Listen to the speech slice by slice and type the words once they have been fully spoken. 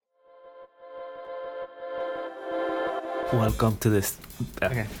Welcome to this.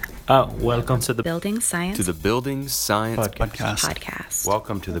 Okay. Welcome to the Building Science To the Building Science Podcast.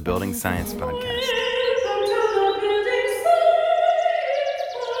 Welcome to the Building Science Podcast.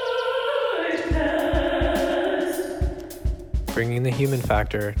 Bringing the human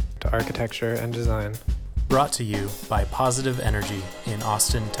factor to architecture and design. Brought to you by Positive Energy in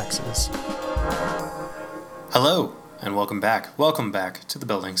Austin, Texas. Hello, and welcome back. Welcome back to the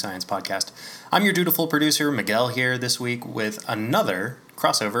Building Science Podcast. I'm your dutiful producer, Miguel, here this week with another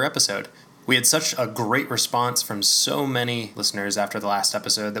crossover episode. We had such a great response from so many listeners after the last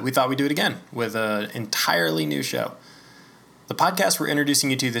episode that we thought we'd do it again with an entirely new show. The podcast we're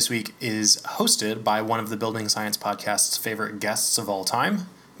introducing you to this week is hosted by one of the Building Science Podcast's favorite guests of all time,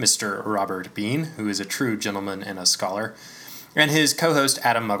 Mr. Robert Bean, who is a true gentleman and a scholar, and his co-host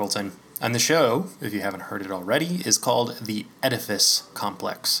Adam Muggleton. And the show, if you haven't heard it already, is called The Edifice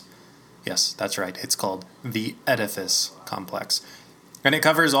Complex. Yes, that's right, it's called The Edifice Complex. And it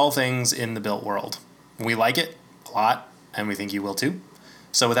covers all things in the built world. We like it a lot, and we think you will too.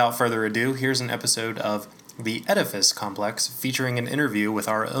 So without further ado, here's an episode of The Edifice Complex featuring an interview with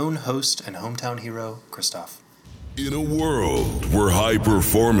our own host and hometown hero, Christoph. In a world where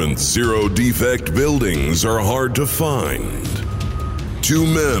high-performance, zero-defect buildings are hard to find, two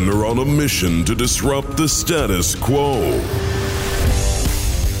men are on a mission to disrupt the status quo.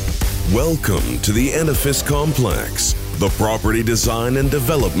 Welcome to the Edifice Complex, the property design and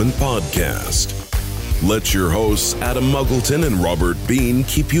development podcast. Let your hosts Adam Muggleton and Robert Bean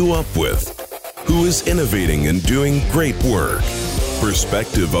keep you up with who is innovating and doing great work,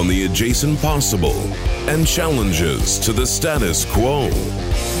 perspective on the adjacent possible, and challenges to the status quo.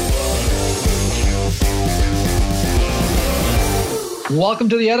 Welcome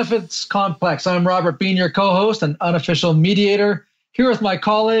to the Edifice Complex. I'm Robert Bean, your co-host and unofficial mediator, here with my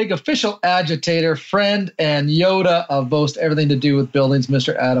colleague, official agitator, friend, and Yoda of most everything to do with buildings,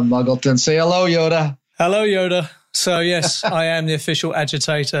 Mr. Adam Muggleton. Say hello, Yoda. Hello, Yoda. So, yes, I am the official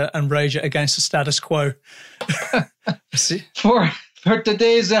agitator and rager against the status quo. For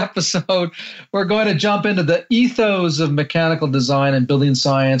today's episode, we're going to jump into the ethos of mechanical design and building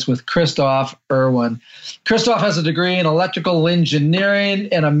science with Christoph Irwin. Christoph has a degree in electrical engineering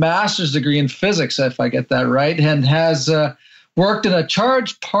and a master's degree in physics, if I get that right, and has worked in a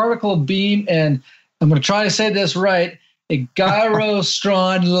charged particle beam, and I'm going to try to say this right, a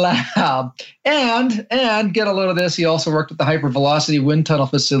gyrostron lab. And get a load of this, he also worked at the hypervelocity wind tunnel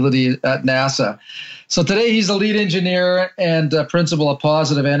facility at NASA. So today he's the lead engineer and principal of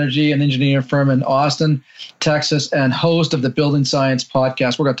Positive Energy, an engineering firm in Austin, Texas, and host of the Building Science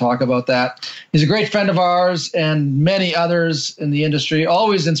Podcast. We're going to talk about that. He's a great friend of ours and many others in the industry,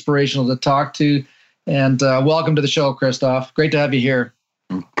 always inspirational to talk to. And welcome to the show, Christoph. Great to have you here.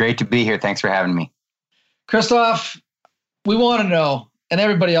 Great to be here. Thanks for having me. Christoph, we want to know, and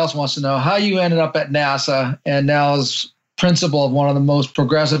everybody else wants to know, how you ended up at NASA and now as principal of one of the most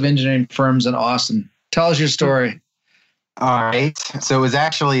progressive engineering firms in Austin. Tell us your story. All right. So it was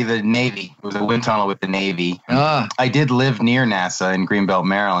actually the Navy. It was a wind tunnel with the Navy. I did live near NASA in Greenbelt,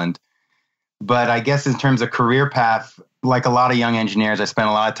 Maryland. But I guess in terms of career path, like a lot of young engineers, I spent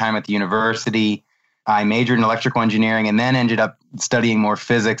a lot of time at the university. I majored in electrical engineering and then ended up studying more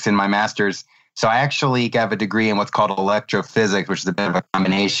physics in my master's. So I actually have a degree in what's called electrophysics, which is a bit of a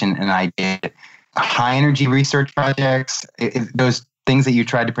combination. And I did high energy research projects. Those things that you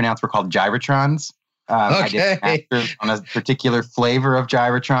tried to pronounce were called gyrotrons. I did a master's on a particular flavor of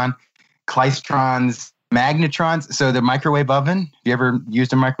gyrotron, klystrons, magnetrons. So the microwave oven, have you ever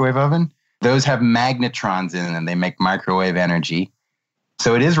used a microwave oven? Those have magnetrons in them. They make microwave energy.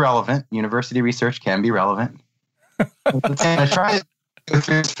 So it is relevant. University research can be relevant. And I try to go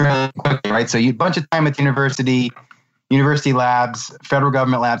through this fairly quickly, right? So you bunch of time at the university labs, federal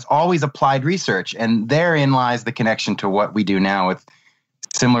government labs, always applied research. And therein lies the connection to what we do now with,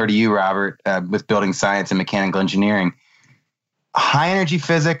 similar to you, Robert, with building science and mechanical engineering. High energy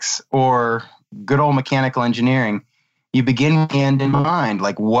physics or good old mechanical engineering, you begin with the end in mind.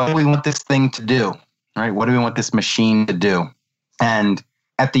 Like, what do we want this thing to do? Right? What do we want this machine to do? And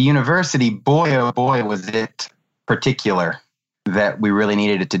at the university, boy, oh boy, was it particular that we really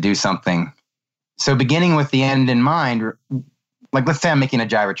needed it to do something. So beginning with the end in mind, like let's say I'm making a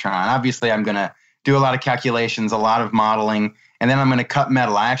gyrotron. Obviously, I'm going to do a lot of calculations, a lot of modeling, and then I'm going to cut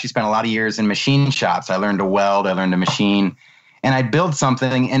metal. I actually spent a lot of years in machine shops. I learned to weld, I learned to machine, and I'd build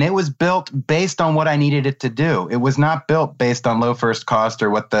something, and it was built based on what I needed it to do. It was not built based on low first cost or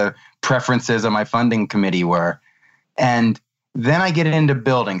what the preferences of my funding committee were. And then I get into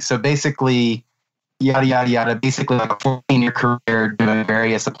building. So basically, yada, yada, yada, basically like a 14-year career doing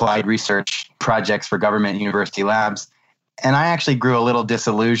various applied research projects for government university labs. And I actually grew a little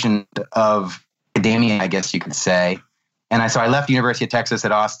disillusioned of academia, I guess you could say. And so I left University of Texas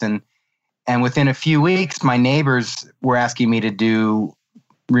at Austin. And within a few weeks, my neighbors were asking me to do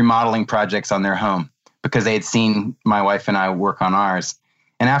remodeling projects on their home because they had seen my wife and I work on ours.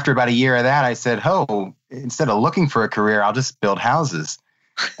 And after about a year of that, I said, oh, instead of looking for a career, I'll just build houses.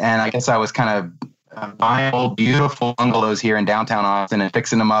 And I guess I was kind of buying old, beautiful bungalows here in downtown Austin and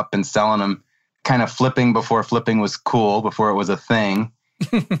fixing them up and selling them, kind of flipping before flipping was cool, before it was a thing.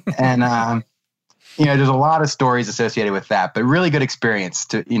 And, there's a lot of stories associated with that, but really good experience.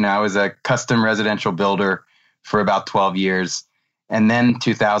 I was a custom residential builder for about 12 years. And then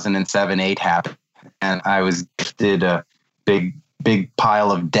 2007-8 happened, and I was gifted a big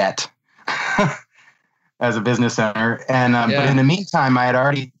pile of debt as a business owner. And but in the meantime,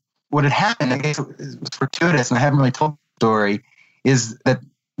 what had happened, I guess it was fortuitous, and I haven't really told the story, is that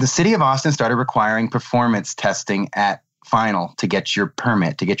the city of Austin started requiring performance testing at final to get your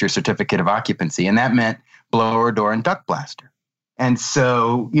permit, to get your certificate of occupancy. And that meant blower door and duct blaster. And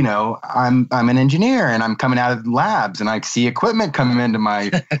so, I'm an engineer and I'm coming out of labs and I see equipment coming into my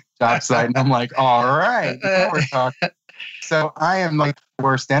job site and I'm like, all right, now we're talking. So I am like the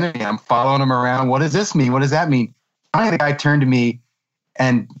worst enemy. I'm following him around. What does this mean? What does that mean? Finally, the guy turned to me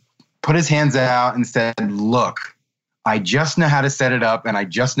and put his hands out and said, look, I just know how to set it up and I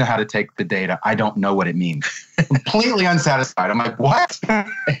just know how to take the data. I don't know what it means. Completely unsatisfied. I'm like, what?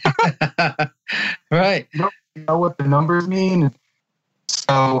 Right. You don't know what the numbers mean?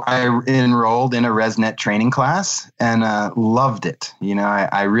 So I enrolled in a ResNet training class and loved it.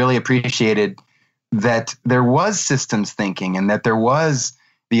 I really appreciated that there was systems thinking and that there was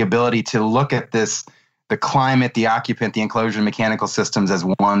the ability to look at the climate, the occupant, the enclosure, mechanical systems as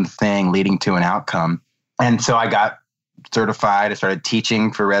one thing leading to an outcome. And so I got certified. I started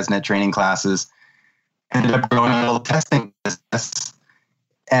teaching for ResNet training classes, ended up growing a little testing business.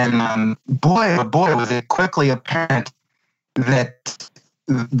 And boy, was it quickly apparent that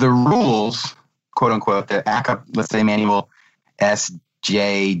the rules, quote unquote, the ACA, let's say manual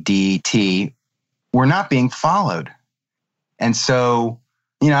SJDT, were not being followed. And so,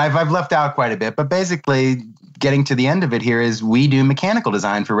 I've left out quite a bit, but basically getting to the end of it here is we do mechanical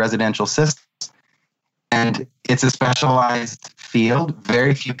design for residential systems. And it's a specialized field.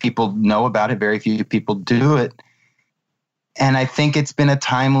 Very few people know about it. Very few people do it. And I think it's been a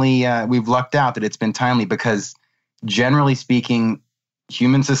timely, we've lucked out that it's been timely because generally speaking,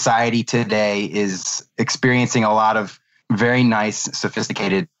 human society today is experiencing a lot of very nice,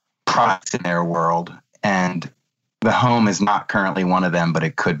 sophisticated products in their world. And the home is not currently one of them, but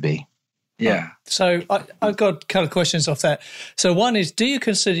it could be. Yeah. So I've got a couple of questions off that. So one is, do you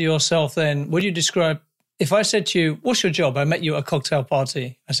consider yourself then, would you describe, if I said to you, what's your job? I met you at a cocktail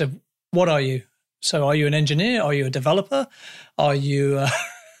party. I said, what are you? So are you an engineer? Are you a developer? Are you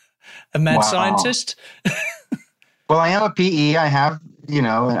a mad scientist? Well, I am a PE. I have,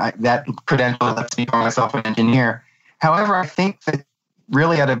 that credential lets me call myself an engineer. However, I think that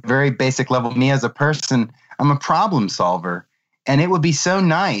really at a very basic level, me as a person, I'm a problem solver. And it would be so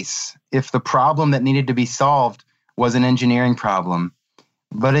nice if the problem that needed to be solved was an engineering problem.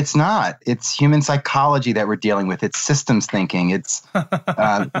 But it's not. It's human psychology that we're dealing with. It's systems thinking. It's,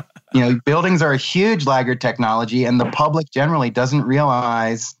 buildings are a huge laggard technology, and the public generally doesn't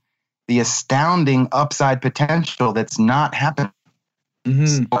realize the astounding upside potential that's not happening. Mm-hmm.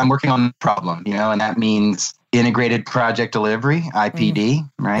 So I'm working on the problem, and that means integrated project delivery, IPD,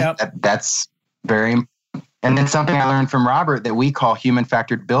 right? Yep. That's very important. And then something I learned from Robert that we call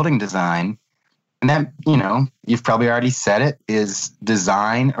human-factored building design. And that, you've probably already said it, is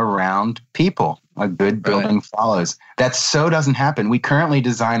design around people. A good building follows. That so doesn't happen. We currently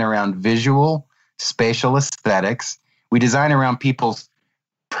design around visual, spatial aesthetics. We design around people's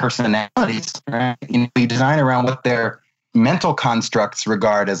personalities, right? We design around what their mental constructs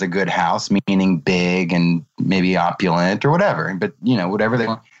regard as a good house, meaning big and maybe opulent or whatever. But, whatever they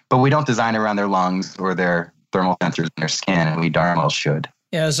want. But we don't design around their lungs or their thermal sensors in their skin, and we darn well should.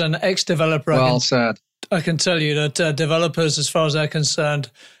 Yeah, as an ex-developer, I can tell you that developers, as far as they're concerned,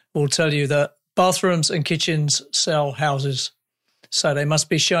 will tell you that bathrooms and kitchens sell houses. So they must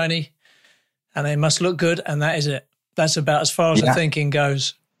be shiny and they must look good, and that is it. That's about as far as the thinking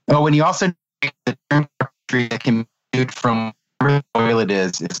goes. Oh, when you also the term that can be from whatever oil it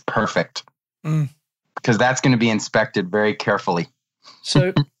is perfect. Because that's going to be inspected very carefully.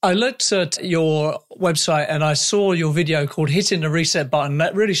 So I looked at your website and I saw your video called Hitting the Reset Button.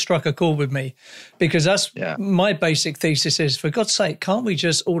 That really struck a chord with me because that's my basic thesis is, for God's sake, can't we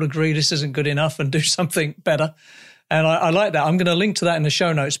just all agree this isn't good enough and do something better? And I like that. I'm going to link to that in the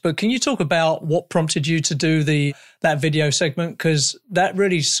show notes. But can you talk about what prompted you to do that video segment? Because that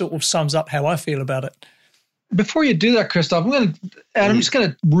really sort of sums up how I feel about it. Before you do that, Christoph, I'm just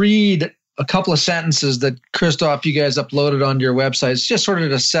going to read a couple of sentences that Christoph, you guys uploaded onto your website. It's just sort of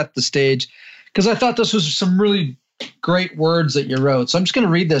to set the stage, because I thought this was some really great words that you wrote. So I'm just going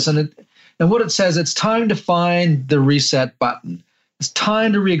to read this. And what it says, it's time to find the reset button. It's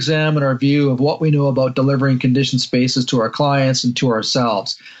time to re-examine our view of what we know about delivering conditioned spaces to our clients and to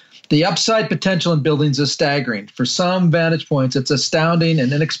ourselves. The upside potential in buildings is staggering. For some vantage points, it's astounding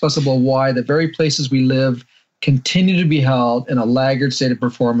and inexplicable why the very places we live continue to be held in a laggard state of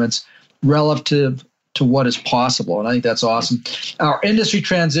performance relative to what is possible. And I think that's awesome. Our industry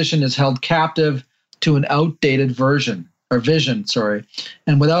transition is held captive to an outdated vision.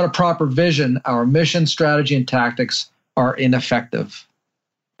 And without a proper vision, our mission, strategy, and tactics are ineffective.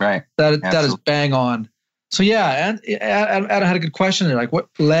 Right. That is bang on. So yeah, and Adam had a good question there. Like, what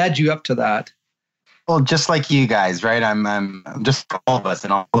led you up to that? Well, just like you guys, right? I'm just all of us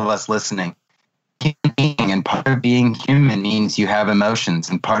and all of us listening. Human being, and part of being human means you have emotions,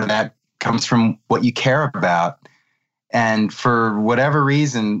 and part of that comes from what you care about. And for whatever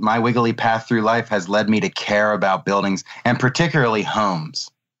reason, my wiggly path through life has led me to care about buildings, and particularly homes,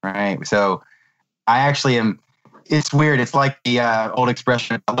 right? So I actually am. It's weird. It's like the old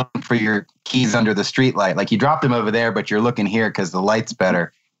expression, looking for your keys under the streetlight. Like, you dropped them over there, but you're looking here because the light's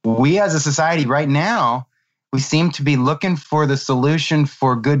better. We as a society right now, we seem to be looking for the solution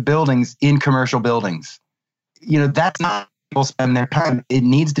for good buildings in commercial buildings. That's not how people spend their time. It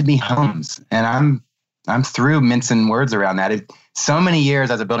needs to be homes. And I'm through mincing words around that. So many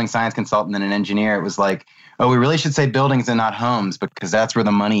years as a building science consultant and an engineer, it was like, oh, we really should say buildings and not homes because that's where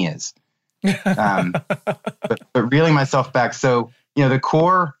the money is. But reeling myself back. So, the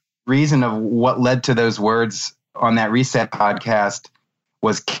core reason of what led to those words on that Reset podcast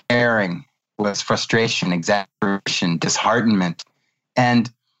was caring, was frustration, exasperation, disheartenment,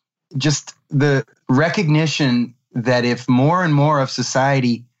 and just the recognition that if more and more of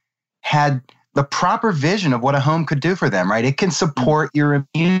society had the proper vision of what a home could do for them, right? It can support your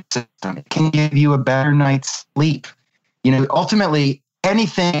immune system. It can give you a better night's sleep. Ultimately,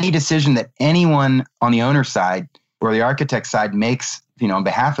 any decision that anyone on the owner side or the architect side makes, on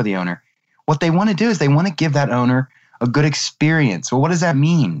behalf of the owner, what they want to do is they want to give that owner a good experience. Well, what does that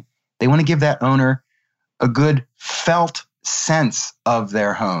mean? They want to give that owner a good felt sense of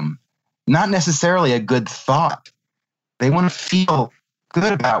their home, not necessarily a good thought. They want to feel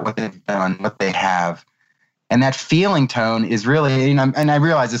good about what they've done, what they have. And that feeling tone is really, and I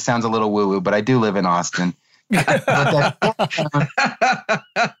realize this sounds a little woo-woo, but I do live in Austin. So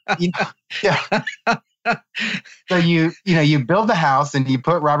you build the house and you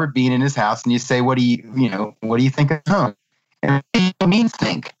put Robert Bean in his house and you say, what do you think of home? And what do you mean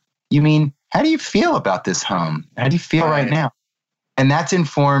think? You mean, how do you feel about this home? How do you feel right now? And that's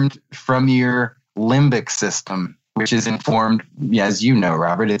informed from your limbic system, which is informed, as you know,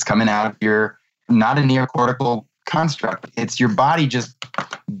 Robert, it's coming out of your, not a neocortical construct. It's your body just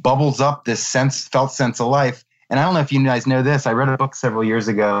bubbles up this felt sense of life. And I don't know if you guys know this. I read a book several years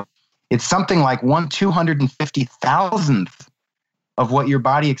ago. It's something like 1/250,000th of what your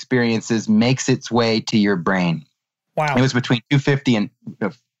body experiences makes its way to your brain. Wow. It was between 250 and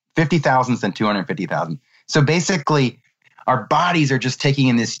 50,000th and 250,000. So basically, our bodies are just taking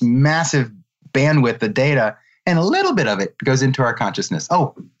in this massive bandwidth of data, and a little bit of it goes into our consciousness.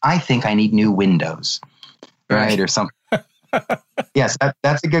 Oh, I think I need new windows, right? Or something. Yes,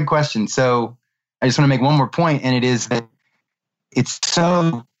 that's a good question. So I just want to make one more point, and it is that it's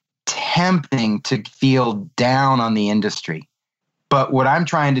so tempting to feel down on the industry. But what I'm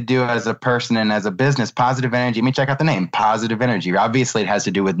trying to do as a person and as a business, Positive Energy, let me check out the name, Positive Energy. Obviously, it has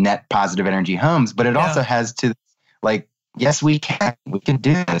to do with net positive energy homes, but it also has to, yes, we can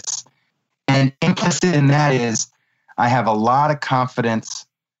do this. And implicit in that is I have a lot of confidence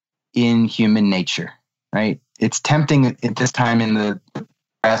in human nature, right? It's tempting at this time in the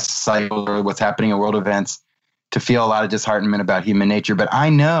press cycle or what's happening in world events to feel a lot of disheartenment about human nature. But I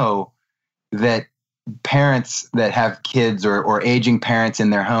know that parents that have kids or aging parents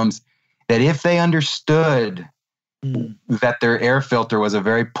in their homes, that if they understood that their air filter was a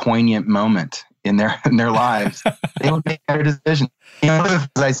very poignant moment in their lives, they would make better decisions. As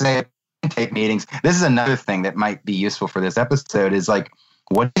I say at intake meetings, this is another thing that might be useful for this episode is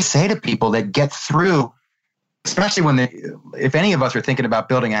what do you say to people that get through, especially if any of us are thinking about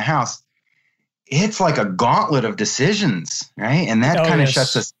building a house, it's like a gauntlet of decisions, right? And that kind of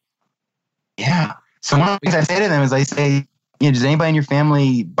shuts us. Yeah. So one of the things I say to them is I say, does anybody in your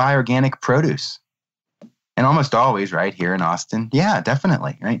family buy organic produce? And almost always, right, here in Austin, yeah,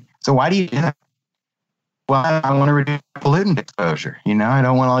 definitely, right? So why do you do that? Well, I want to reduce pollutant exposure. I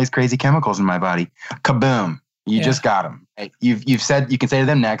don't want all these crazy chemicals in my body. Kaboom. You just got them. Right? You've said, you can say to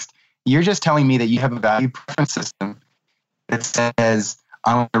them next, you're just telling me that you have a value preference system that says,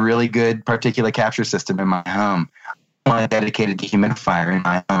 I want a really good particulate capture system in my home. I want a dedicated dehumidifier in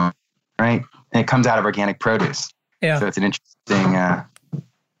my home, right? And it comes out of organic produce. Yeah. So it's an interesting.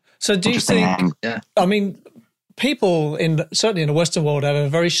 So do you think? I mean, people certainly in the Western world have a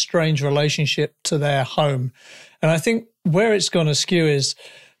very strange relationship to their home, and I think where it's going to skew is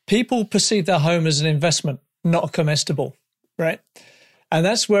people perceive their home as an investment, not a comestible, right? And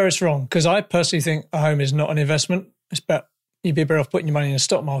that's where it's wrong, because I personally think a home is not an investment. It's about, you'd be better off putting your money in the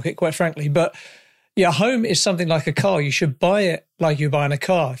stock market, quite frankly. But yeah, a home is something like a car. You should buy it like you're buying a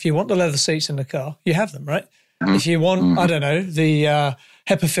car. If you want the leather seats in the car, you have them, right? Mm-hmm. If you want, I don't know, the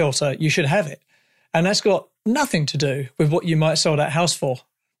HEPA filter, you should have it. And that's got nothing to do with what you might sell that house for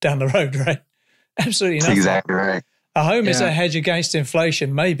down the road, right? Absolutely nothing. That's exactly right. A home is a hedge against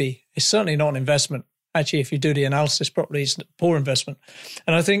inflation, maybe. It's certainly not an investment. Actually, if you do the analysis properly, it's a poor investment.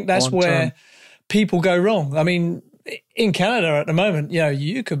 And I think that's where people go wrong. I mean, in Canada at the moment,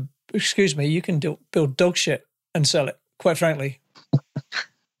 you can build dog shit and sell it, quite frankly.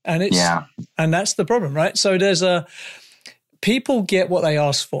 And and that's the problem, right? So people get what they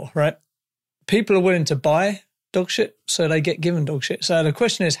ask for, right? People are willing to buy dog shit, so they get given dog shit. So the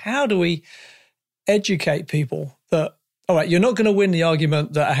question is, how do we educate people that, all right, you're not going to win the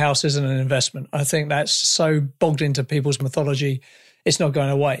argument that a house isn't an investment. I think that's so bogged into people's mythology, it's not going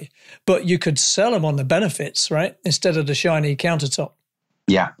away. But you could sell them on the benefits, right? Instead of the shiny countertop.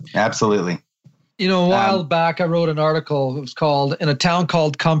 Yeah, absolutely. A while back, I wrote an article. It was called, "In a Town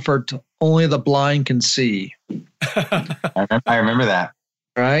Called Comfort, Only the Blind Can See." I remember that.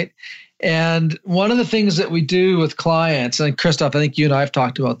 Right? And one of the things that we do with clients, and Christoph, I think you and I have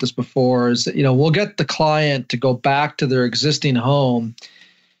talked about this before, is that, we'll get the client to go back to their existing home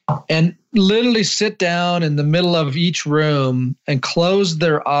and literally sit down in the middle of each room and close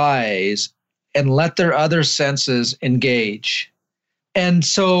their eyes and let their other senses engage. And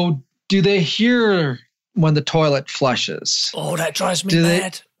so do they hear when the toilet flushes? Oh, that drives me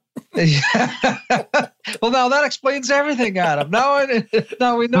mad. Well, now that explains everything, Adam.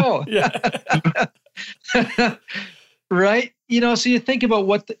 Now we know. Right? So you think about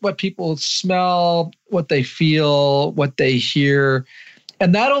what people smell, what they feel, what they hear,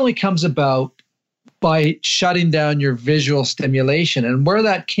 and that only comes about by shutting down your visual stimulation. And where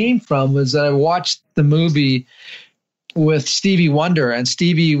that came from was that I watched the movie with Stevie Wonder, and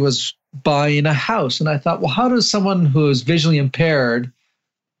Stevie was buying a house. And I thought, well, how does someone who is visually impaired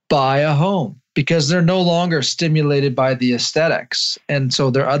buy a home? Because they're no longer stimulated by the aesthetics. And so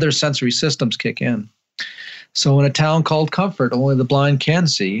their other sensory systems kick in. So in a town called Comfort, only the blind can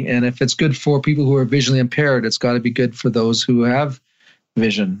see. And if it's good for people who are visually impaired, it's got to be good for those who have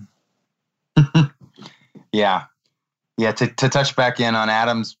vision. Yeah. To touch back in on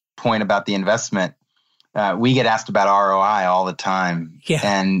Adam's point about the investment, we get asked about ROI all the time. Yeah.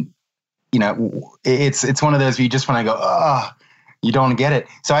 And, it's one of those where you just want to go, you don't get it.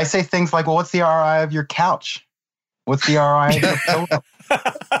 So I say things like, well, what's the ROI of your couch? What's the ROI of your pillow?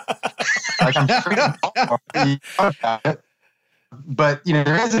 Like, I'm sure about it. But,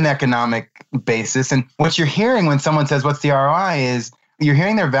 there is an economic basis. And what you're hearing when someone says, what's the ROI, is you're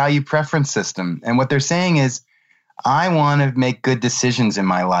hearing their value preference system. And what they're saying is, I want to make good decisions in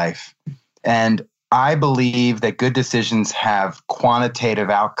my life. And I believe that good decisions have quantitative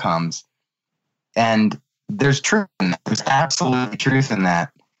outcomes. And there's truth in that. There's absolutely truth in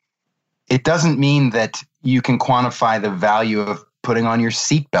that. It doesn't mean that you can quantify the value of putting on your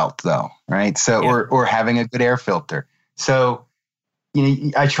seatbelt, though, right? So, or having a good air filter. So,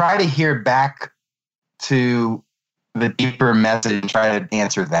 I try to hear back to the deeper message and try to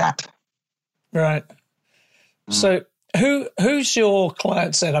answer that. Right. So, who's your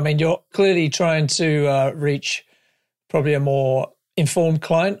client set? I mean, you're clearly trying to reach probably a more informed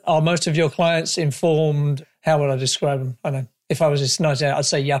client. Are most of your clients informed? How would I describe them? I don't know. If I was just 19, I'd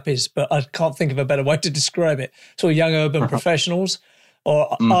say yuppies, but I can't think of a better way to describe it. Sort of young urban professionals,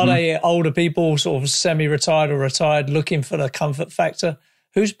 or are they older people, sort of semi-retired or retired, looking for the comfort factor?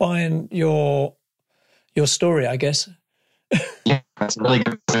 Who's buying your story, I guess? Yeah, that's a really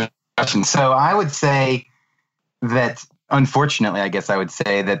good question. So I would say that, unfortunately, I guess I would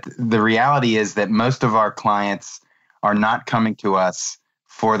say that the reality is that most of our clients are not coming to us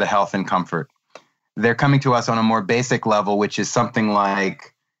for the health and comfort. They're coming to us on a more basic level, which is something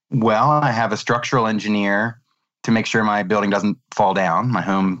like, well, I have a structural engineer to make sure my building doesn't fall down, my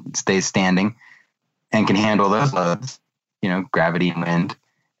home stays standing. and can handle those loads, gravity and wind.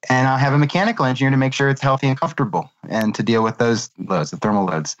 And I'll have a mechanical engineer to make sure it's healthy and comfortable and to deal with those loads, the thermal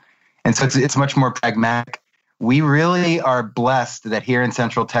loads. And so it's much more pragmatic. We really are blessed that here in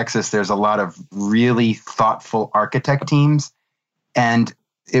Central Texas, there's a lot of really thoughtful architect teams. And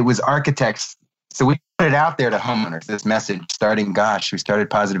it was architects. So we put it out there to homeowners, this message we started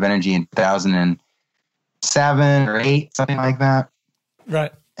Positive Energy in 2007 or 8, something like that.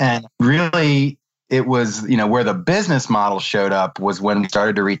 Right. And really, it was, where the business model showed up was when we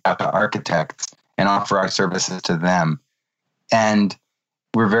started to reach out to architects and offer our services to them. And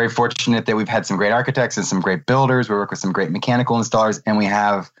we're very fortunate that we've had some great architects and some great builders. We work with some great mechanical installers, and we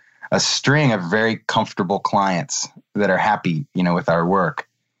have a string of very comfortable clients that are happy, with our work.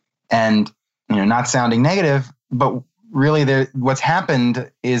 And, not sounding negative, but really what's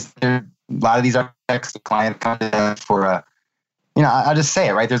happened is a lot of these architects, the client come to them for I'll just say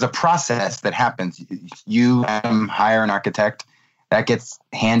it, right? There's a process that happens. You hire an architect, that gets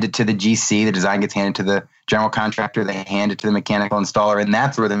handed to the GC, the design gets handed to the general contractor, they hand it to the mechanical installer, and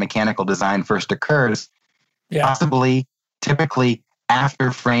that's where the mechanical design first occurs, possibly, typically,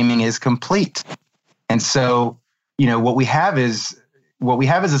 after framing is complete. And so, what we have is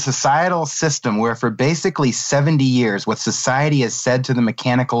a societal system where for basically 70 years, what society has said to the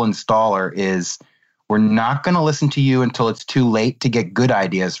mechanical installer is, we're not going to listen to you until it's too late to get good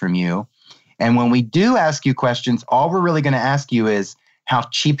ideas from you. And when we do ask you questions, all we're really going to ask you is, how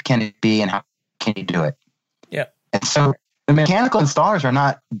cheap can it be and how can you do it? Yeah. And so the mechanical installers are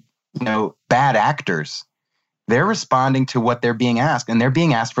not, bad actors. They're responding to what they're being asked, and they're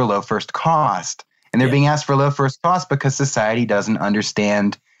being asked for low first cost. And they're being asked for low first cost because society doesn't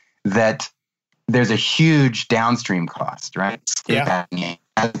understand that there's a huge downstream cost, right? Yeah.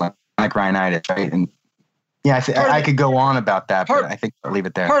 Like rhinitis, right? And I could go on about that, but I think I'll leave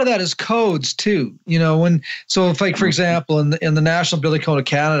it there. Part of that is codes too. For example, in the National Building Code of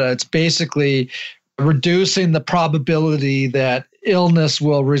Canada, it's basically reducing the probability that illness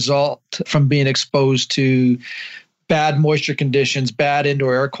will result from being exposed to bad moisture conditions, bad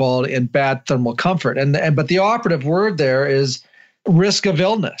indoor air quality, and bad thermal comfort. But the operative word there is risk of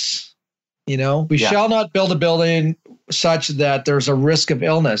illness. We shall not build a building such that there's a risk of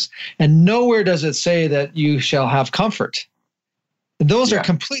illness. And nowhere does it say that you shall have comfort. Those are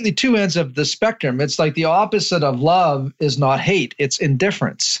completely two ends of the spectrum. It's like the opposite of love is not hate, it's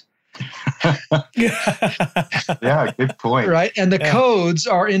indifference. Yeah, good point. Right? And the codes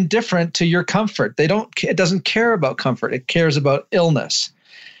are indifferent to your comfort. It doesn't care about comfort. It cares about illness.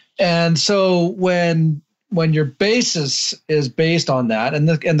 And so when your basis is based on that, and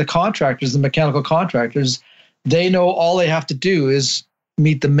the contractors, the mechanical contractors, they know all they have to do is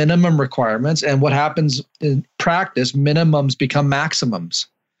meet the minimum requirements. And what happens in practice, minimums become maximums.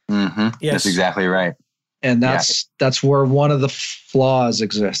 Mm-hmm. Yes. That's exactly right. And that's where one of the flaws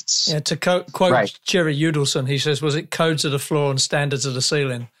exists. Yeah, to quote Jerry Udelson, he says, was it codes of the floor and standards of the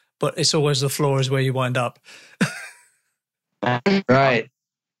ceiling? But it's always the floor is where you wind up. Right.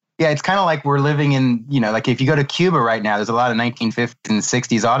 Yeah, it's kind of like we're living in, like if you go to Cuba right now, there's a lot of 1950s and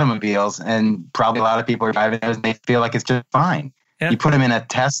 60s automobiles, and probably a lot of people are driving those and they feel like it's just fine. Yeah. You put them in a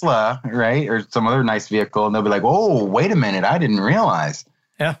Tesla, right, or some other nice vehicle, and they'll be like, oh, wait a minute, I didn't realize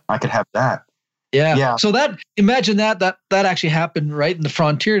I could have that. Yeah. So imagine that actually happened right in the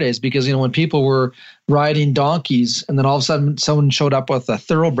frontier days, because, when people were riding donkeys and then all of a sudden someone showed up with a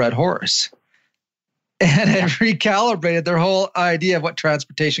thoroughbred horse. And it recalibrated their whole idea of what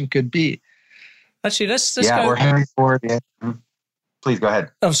transportation could be. Actually, let's go. Or Henry Ford. Yeah. Please go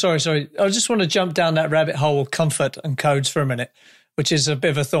ahead. Oh, sorry. I just want to jump down that rabbit hole of comfort and codes for a minute, which is a bit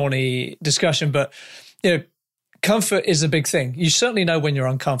of a thorny discussion. But, comfort is a big thing. You certainly know when you're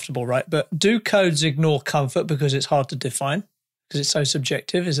uncomfortable, right? But do codes ignore comfort because it's hard to define? Because it's so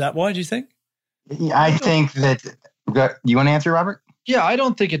subjective? Is that why, do you think? I think that... You want to answer, Robert? Yeah, I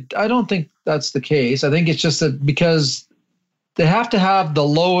don't think that's the case. I think it's just that because they have to have the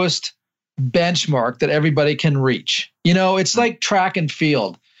lowest benchmark that everybody can reach. It's like track and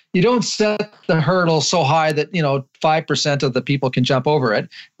field. You don't set the hurdle so high that, 5% of the people can jump over it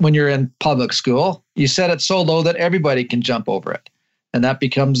when you're in public school. You set it so low that everybody can jump over it. And that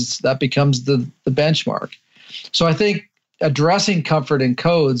becomes the benchmark. So I think addressing comfort in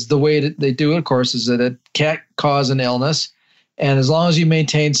codes, the way that they do it, of course, is that it can't cause an illness. And as long as you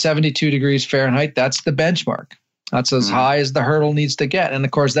maintain 72 degrees Fahrenheit, that's the benchmark. That's as high as the hurdle needs to get. And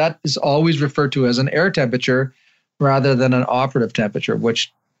of course, that is always referred to as an air temperature rather than an operative temperature,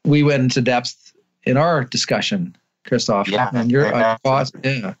 which we went into depth in our discussion, Christoph. Yeah. And your thoughts.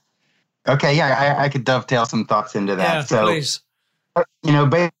 Yeah. Okay. Yeah. I could dovetail some thoughts into that. Yeah, so, please.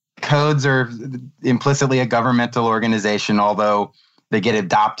 codes are implicitly a governmental organization, although they get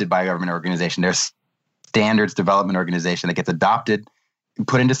adopted by a government organization. There's standards development organization that gets adopted,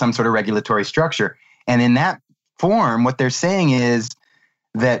 put into some sort of regulatory structure. And in that form, what they're saying is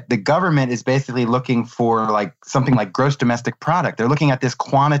that the government is basically looking for like something like gross domestic product. They're looking at this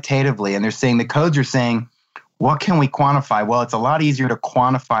quantitatively, and they're saying the codes are saying, what can we quantify? Well, it's a lot easier to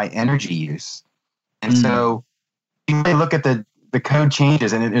quantify energy use. And so you really look at the code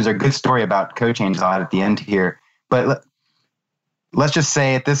changes, and there's a good story about code changes at the end here. But let's just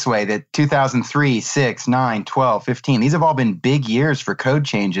say it this way, that 2003, 6, 9, 12, 15, these have all been big years for code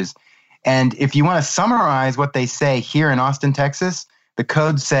changes. And if you want to summarize what they say here in Austin, Texas, the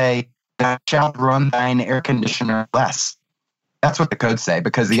codes say, thou shalt run thine air conditioner less. That's what the codes say,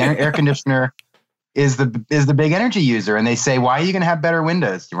 because the air conditioner is the big energy user. And they say, why are you going to have better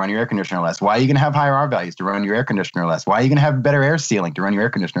windows to run your air conditioner less? Why are you going to have higher R values to run your air conditioner less? Why are you going to have better air sealing to run your air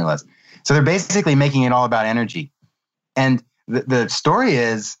conditioner less? So they're basically making it all about energy. And the story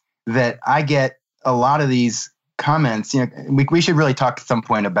is that I get a lot of these comments. You know, we should really talk at some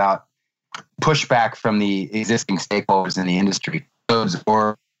point about pushback from the existing stakeholders in the industry, codes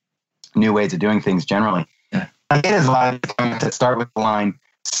or new ways of doing things generally. Yeah. I get a lot of comments that start with the line,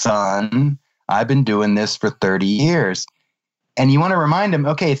 son, I've been doing this for 30 years. And you want to remind them,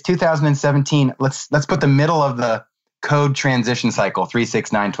 okay, it's 2017. Let's put the middle of the code transition cycle, 3,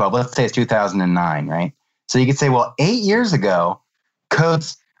 6, 9, 12. Let's say it's 2009, right? So you could say, well, 8 years ago,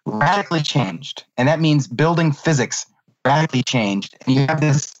 codes radically changed. And that means building physics radically changed. And you have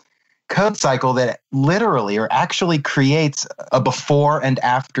this code cycle that literally or actually creates a before and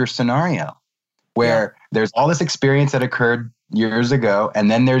after scenario where there's all this experience that occurred years ago,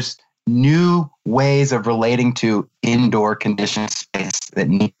 and then there's new ways of relating to indoor conditioned space that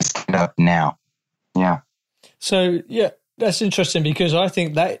need to stand up now. Yeah. So, that's interesting, because I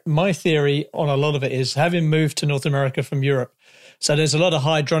think that my theory on a lot of it is, having moved to North America from Europe, so there's a lot of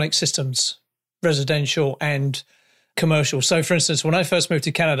hydronic systems, residential and commercial. So, for instance, when I first moved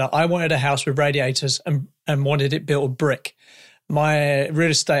to Canada, I wanted a house with radiators and wanted it built with brick. My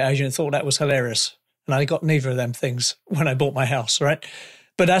real estate agent thought that was hilarious, and I got neither of them things when I bought my house, right?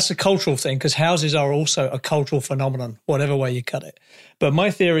 But that's a cultural thing, because houses are also a cultural phenomenon, whatever way you cut it. But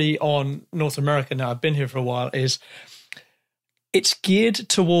my theory on North America, now I've been here for a while, is it's geared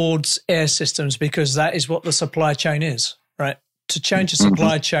towards air systems, because that is what the supply chain is, right? To change a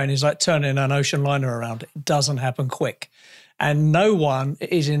supply chain is like turning an ocean liner around. It doesn't happen quick. And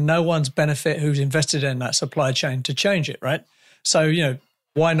it is in no one's benefit who's invested in that supply chain to change it, right? So,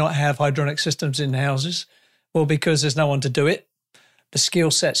 why not have hydronic systems in houses? Well, because there's no one to do it. The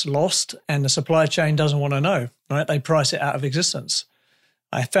skill set's lost, and the supply chain doesn't want to know, right? They price it out of existence.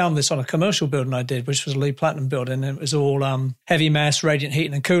 I found this on a commercial building I did, which was a LEED Platinum building, and it was all heavy mass radiant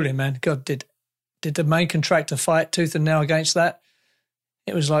heating and cooling, man. God, did the main contractor fight tooth and nail against that?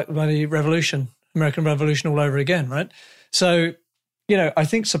 It was like bloody revolution, American Revolution all over again, right? So, I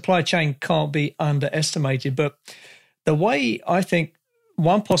think supply chain can't be underestimated, but the way I think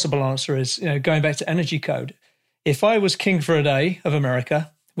one possible answer is, going back to energy code. If I was king for a day of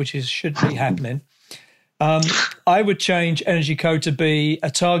America, which should be happening, I would change energy code to be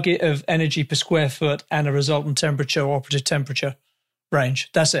a target of energy per square foot and a resultant temperature or operative temperature range.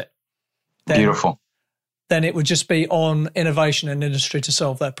 That's it. Beautiful. Then it would just be on innovation and industry to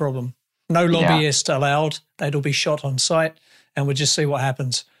solve that problem. No lobbyists allowed. They'd all be shot on site, and we'd just see what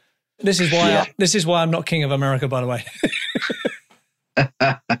happens. This is why I'm not king of America, by the way.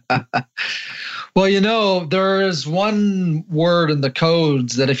 Well, there is one word in the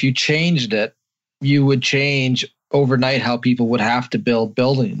codes that if you changed it, you would change overnight how people would have to build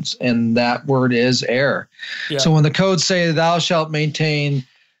buildings. And that word is air. Yeah. So when the codes say thou shalt maintain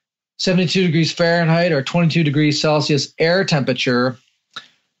 72 degrees Fahrenheit or 22 degrees Celsius air temperature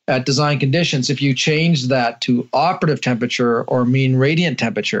at design conditions, if you change that to operative temperature or mean radiant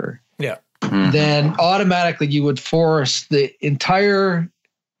temperature, then automatically you would force the entire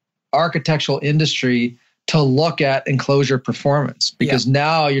architectural industry to look at enclosure performance, because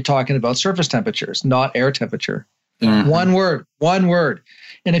now you're talking about surface temperatures, not air temperature. One word.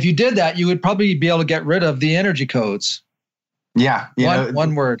 And if you did that, you would probably be able to get rid of the energy codes. Yeah.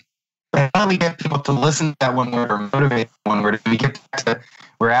 One word. How do we get people to listen to that one word or motivate one word? If we get back to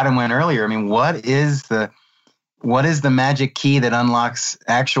where Adam went earlier, I mean, what is the magic key that unlocks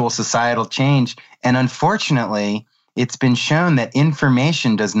actual societal change? And unfortunately, it's been shown that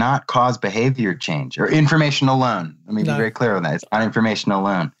information does not cause behavior change, or information alone. Let me be very clear on that. It's not information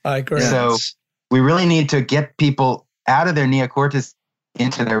alone. I agree. So we really need to get people out of their neocortex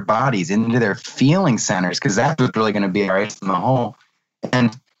into their bodies, into their feeling centers, because that's what's really going to be our ace in the hole.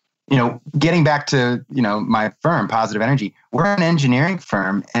 And getting back to, my firm, Positive Energy, we're an engineering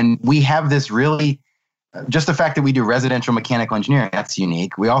firm, and we have this really, just the fact that we do residential mechanical engineering, that's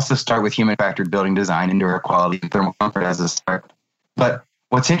unique. We also start with human factored building design, indoor air quality, and thermal comfort as a start. But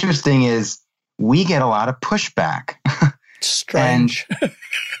what's interesting is we get a lot of pushback. Strange.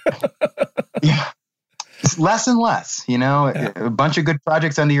 Yeah. It's less and less, a bunch of good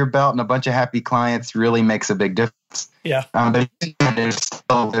projects under your belt and a bunch of happy clients really makes a big difference. Yeah. But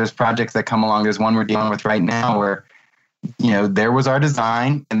there's projects that come along. There's one we're dealing with right now where, there was our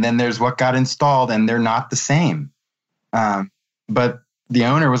design and then there's what got installed and they're not the same. But the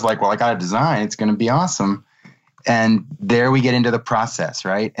owner was like, well, I got a design. It's going to be awesome. And there we get into the process,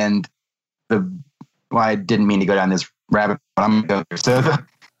 right? And I didn't mean to go down this rabbit, but I'm going to go there. So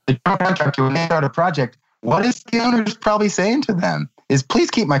the contractor, when they start a project, what is the owner probably saying to them is,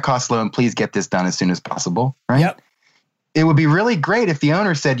 please keep my costs low and please get this done as soon as possible, right? Yep. It would be really great if the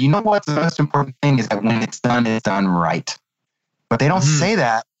owner said, what's the most important thing is that when it's done right. But they don't say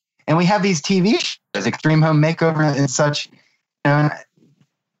that. And we have these TV shows, Extreme Home Makeover and such.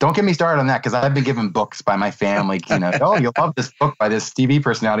 Don't get me started on that because I've been given books by my family. Oh, you'll love this book by this TV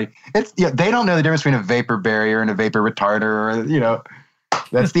personality. They don't know the difference between a vapor barrier and a vapor retarder, or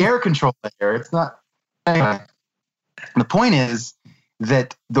that's the air control layer. It's not. Anyway, the point is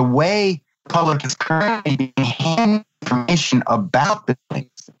that the way the public is currently being handed information about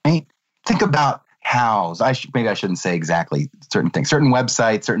buildings, right? Think about hows. Maybe I shouldn't say exactly certain things, certain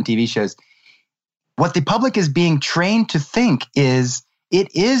websites, certain TV shows. What the public is being trained to think is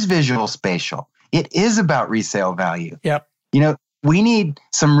it is visual spatial. It is about resale value. Yep. We need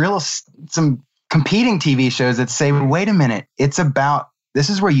some competing TV shows that say, wait a minute, it's about, this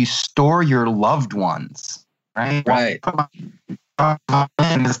is where you store your loved ones, right? Right.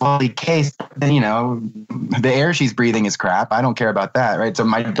 In this lovely case, the air she's breathing is crap. I don't care about that, right? So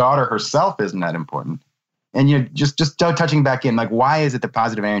my daughter herself isn't that important. And you're just touching back in, like, why is it that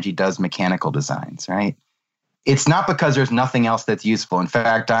Positive Energy does mechanical designs, right? It's not because there's nothing else that's useful. In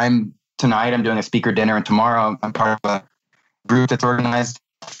fact, tonight I'm doing a speaker dinner, and tomorrow I'm part of a group that's organized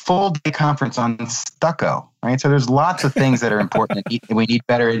full day conference on stucco, right? So there's lots of things that are important and we need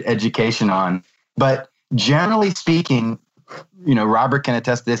better education on. But generally speaking, Robert can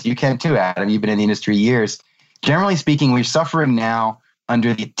attest to this. You can too, Adam. You've been in the industry years. Generally speaking, we're suffering now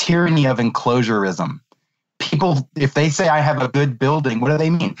under the tyranny of enclosurism. People, if they say I have a good building, what do they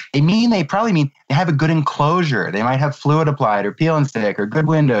mean? They probably mean they have a good enclosure. They might have fluid applied or peel and stick or good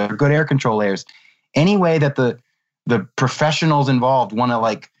window or good air control layers. Any way that the professionals involved want to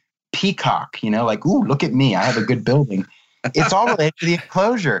like peacock, like, ooh, look at me, I have a good building. It's all related to the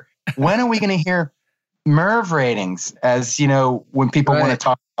enclosure. When are we going to hear MERV ratings as, when people want to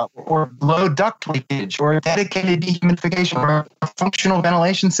talk about, or low duct leakage or dedicated dehumidification or a functional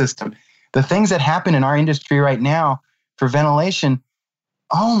ventilation system? The things that happen in our industry right now for ventilation,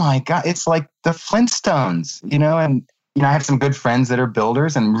 oh my God, it's like the Flintstones, and I have some good friends that are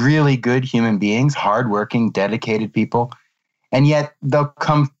builders and really good human beings, hardworking, dedicated people. And yet they'll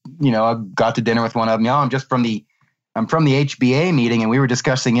come, I got to dinner with one of them. I'm from the HBA meeting and we were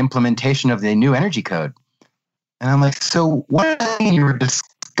discussing implementation of the new energy code. And I'm like, so what does that mean you were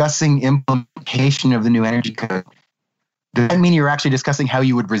discussing implementation of the new energy code? Does that mean you're actually discussing how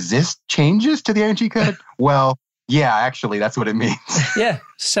you would resist changes to the energy code? Well, yeah, actually, that's what it means. Yeah,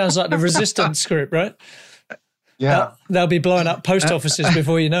 sounds like the resistance group, right? Yeah. They'll be blowing up post offices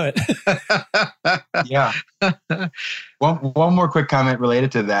before you know it. Yeah. One more quick comment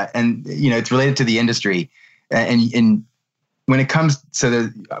related to that. And, it's related to the industry. And when it comes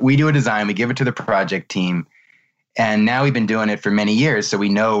to we do a design, we give it to the project team. And now we've been doing it for many years. So we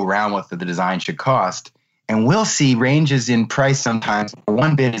know around what the design should cost. And we'll see ranges in price sometimes.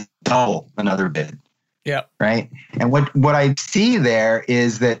 One bid is double another bid. Yeah. Right. And what I see there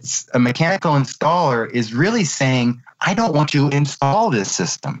is that a mechanical installer is really saying, I don't want to install this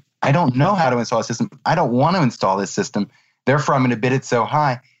system. I don't know how to install a system. I don't want to install this system. Therefore, I'm going to bid it so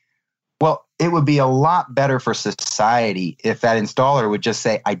high. Well, it would be a lot better for society if that installer would just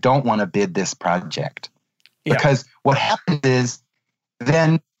say, I don't want to bid this project. Yeah. Because what happens is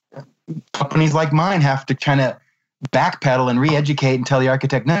then companies like mine have to kind of backpedal and re-educate and tell the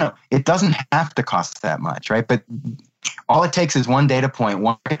architect, no, it doesn't have to cost that much, right? But all it takes is one data point.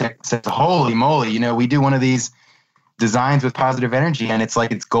 One architect says, holy moly, we do one of these designs with Positive Energy and it's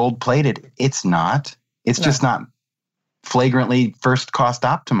like it's gold plated. It's not. It's just not flagrantly first cost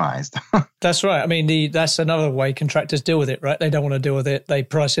optimized. That's right. I mean, that's another way contractors deal with it, right? They don't want to deal with it. They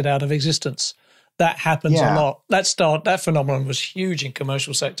price it out of existence. That happens a lot. That phenomenon was huge in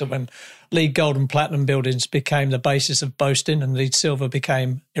commercial sector when LEED Gold and Platinum buildings became the basis of boasting and LEED Silver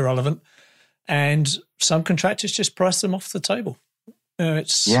became irrelevant. And some contractors just priced them off the table.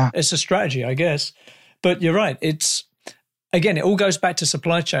 It's a strategy, I guess. But you're right. Again, it all goes back to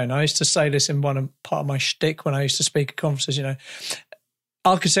supply chain. I used to say this in part of my shtick when I used to speak at conferences,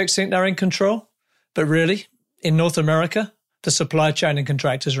 architects think they're in control, but really, in North America, the supply chain and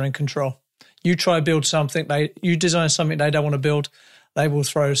contractors are in control. You try to build something, you design something they don't want to build, they will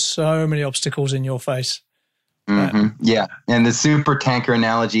throw so many obstacles in your face. Mm-hmm. Yeah, and the super tanker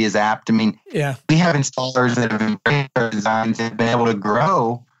analogy is apt. I mean, we have installers that have embraced our designs and been able to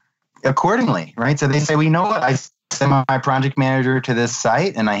grow accordingly, right? So they say, well, you know what? I send my project manager to this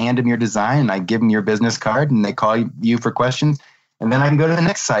site and I hand him your design and I give him your business card and they call you for questions. And then I can go to the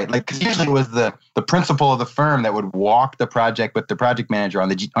next site. Like, because usually it was the principal of the firm that would walk the project with the project manager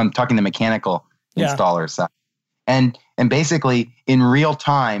I'm talking the mechanical installer side. And basically in real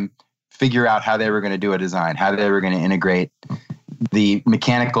time, figure out how they were going to do a design, how they were going to integrate the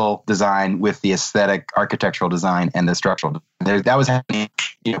mechanical design with the aesthetic architectural design and the structural design. That was happening.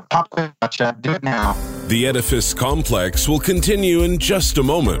 Pop it, do it now. The Edifice Complex will continue in just a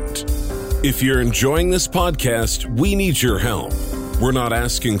moment. If you're enjoying this podcast, we need your help. We're not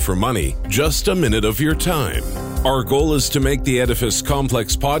asking for money, just a minute of your time. Our goal is to make the Edifice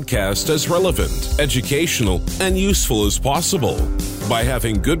Complex podcast as relevant, educational, and useful as possible. By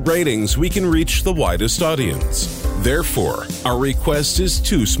having good ratings, we can reach the widest audience. Therefore, our request is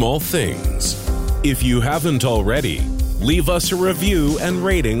 2 small things. If you haven't already, leave us a review and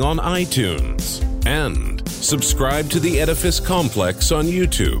rating on iTunes. And subscribe to the Edifice Complex on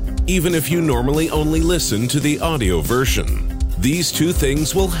YouTube, even if you normally only listen to the audio version. These 2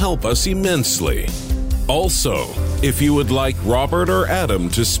 things will help us immensely. Also, if you would like Robert or Adam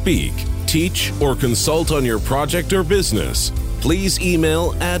to speak, teach, or consult on your project or business, please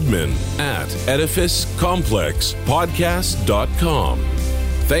email admin@edificecomplexpodcast.com.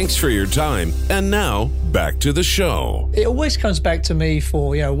 Thanks for your time, and now back to the show. It always comes back to me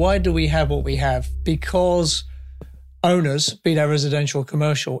for, why do we have what we have? Because owners, be they residential or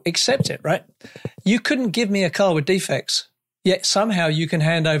commercial, accept it, right? You couldn't give me a car with defects, yet somehow you can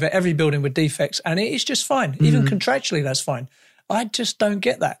hand over every building with defects, and it is just fine. Mm-hmm. Even contractually, that's fine. I just don't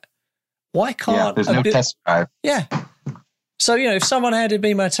get that. Why can't there's no test drive? Yeah. So, if someone handed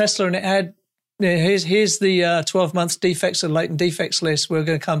me my Tesla and it had, here's the 12 months defects and latent defects list, we're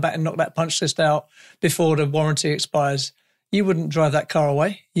going to come back and knock that punch list out before the warranty expires, you wouldn't drive that car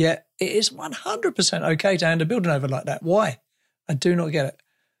away. Yet it is 100% okay to hand a building over like that. Why? I do not get it.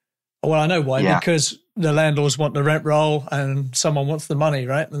 Well, I know why, because the landlords want the rent roll and someone wants the money,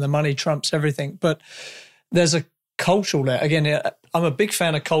 right? And the money trumps everything. But there's a cultural there. Again, I'm a big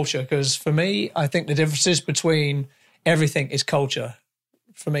fan of culture because for me, I think the differences between everything is culture.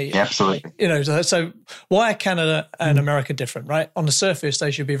 For me, absolutely. So why are Canada and America different, right? On the surface, they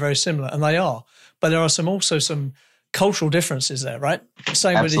should be very similar, and they are. But there are also some cultural differences there, right?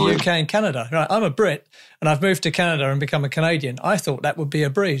 Same with the UK and Canada. Right? I'm a Brit, and I've moved to Canada and become a Canadian. I thought that would be a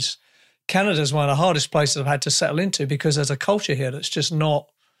breeze. Canada is one of the hardest places I've had to settle into because there's a culture here that's just not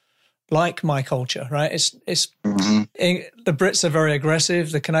like my culture, right? The Brits are very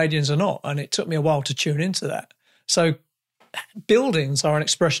aggressive, the Canadians are not, and it took me a while to tune into that. So buildings are an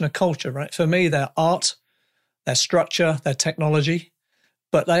expression of culture, right? For me, they're art, they're structure, they're technology,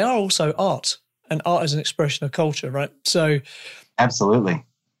 but they are also art, and art is an expression of culture, right? So, absolutely,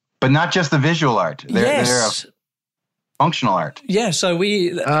 but not just the visual art. They're a functional art. Yeah. So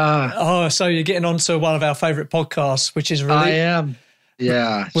so you're getting on to one of our favorite podcasts, which is really. I am.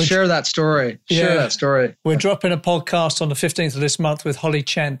 Yeah. Share that story. Share that story. We're dropping a podcast on the 15th of this month with Holly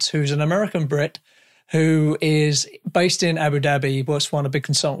Chant, who's an American Brit, who is based in Abu Dhabi, works for one of the big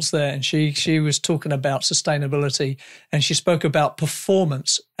consultants there, and she was talking about sustainability, and she spoke about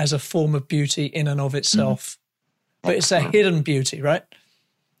performance as a form of beauty in and of itself. But it's a hidden beauty, right?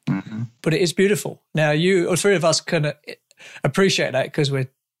 Mm-hmm. But it is beautiful. Now, all 3 of us can appreciate that because we're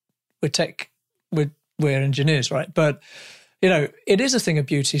engineers, right? But it is a thing of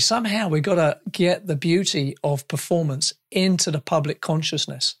beauty. Somehow we got to get the beauty of performance into the public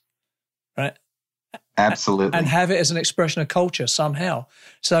consciousness, right? Absolutely. And have it as an expression of culture somehow.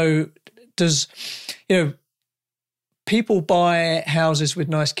 So people buy houses with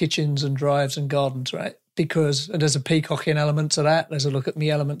nice kitchens and drives and gardens, right? Because there's a peacocking element to that. There's a look at me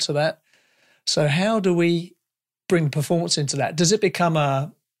element to that. So how do we bring performance into that? Does it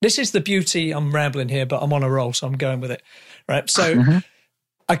become this is the beauty, I'm rambling here, but I'm on a roll, so I'm going with it, right? So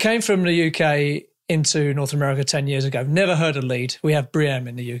I came from the UK into North America 10 years ago. Never heard of LEED. We have BREEAM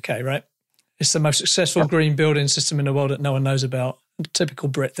in the UK, right? It's the most successful green building system in the world that no one knows about. Typical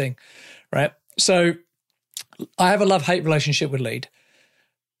Brit thing, right? So I have a love-hate relationship with LEED.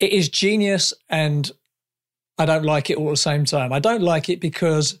 It is genius, and I don't like it all at the same time. I don't like it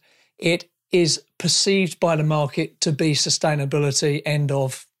because it is perceived by the market to be sustainability,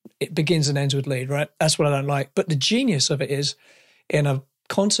 it begins and ends with LEED, right? That's what I don't like. But the genius of it is, in a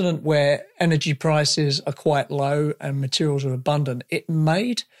continent where energy prices are quite low and materials are abundant, it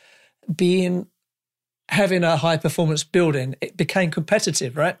made having a high-performance building, it became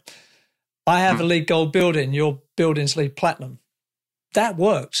competitive, right? I have a LEED Gold building, your building's LEED Platinum. That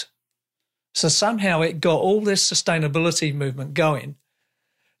worked. So somehow it got all this sustainability movement going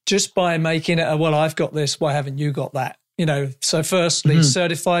just by making it well, I've got this, why haven't you got that? So first LEED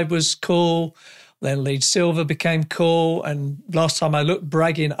Certified was cool, then LEED Silver became cool, and last time I looked,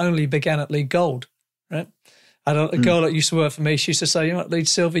 bragging only began at LEED Gold, right? A girl that used to work for me, she used to say, you know what, LEED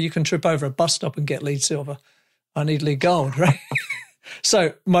Silver, you can trip over a bus stop and get LEED Silver. I need LEED Gold, right?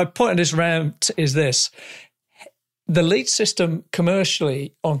 So my point in this rant is this. The LEED system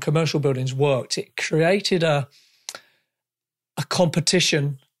commercially on commercial buildings worked. It created a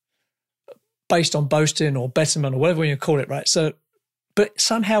competition based on boasting or betterment or whatever you call it, right? So, but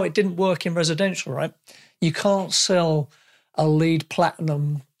somehow it didn't work in residential, right? You can't sell a LEED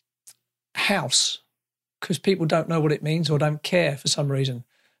Platinum house because people don't know what it means or don't care for some reason.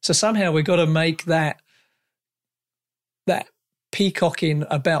 So somehow we've got to make that peacocking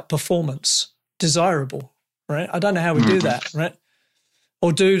about performance desirable, right? I don't know how we do that, right?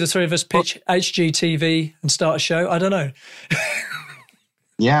 Or do the three of us pitch HGTV and start a show? I don't know.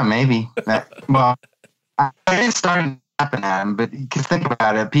 Yeah, maybe. Well, it is starting to happen, Adam, but because think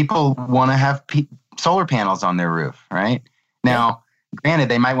about it. People want to have solar panels on their roof, right? Now, granted,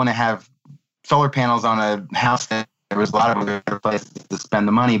 they might want to have solar panels on a house that there was a lot of other places to spend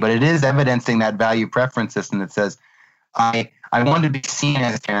the money, but it is evidencing that value preference system that says, I want to be seen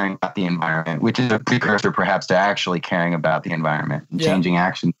as caring about the environment, which is a precursor perhaps to actually caring about the environment and changing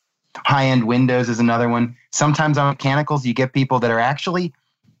action. High-end windows is another one. Sometimes on mechanicals, you get people that are actually,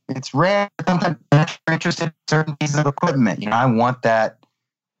 it's rare, sometimes they're interested in certain pieces of equipment. I want that,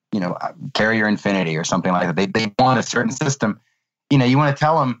 Carrier Infinity or something like that. They want a certain system. You want to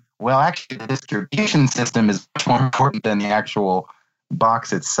tell them, well, actually, the distribution system is much more important than the actual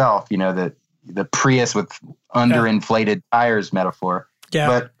box itself, the Prius with underinflated tires metaphor. Yeah.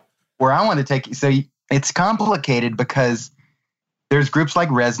 But where I want to take you, so it's complicated because there's groups like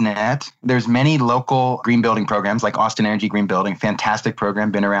ResNet. There's many local green building programs like Austin Energy Green Building, fantastic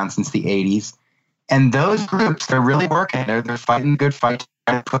program, been around since the 80s. And those groups, they're really working. They're fighting the good fight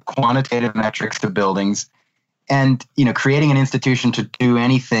to put quantitative metrics to buildings. And, creating an institution to do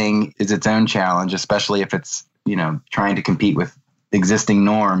anything is its own challenge, especially if it's, trying to compete with existing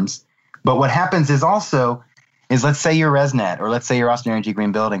norms. But what happens is let's say you're ResNet or let's say you're Austin Energy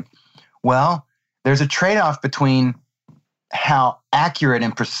Green Building. Well, there's a trade-off between how accurate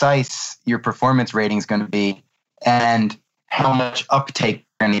and precise your performance rating is going to be and how much uptake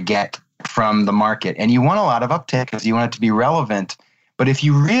you're going to get from the market. And you want a lot of uptake because you want it to be relevant. But if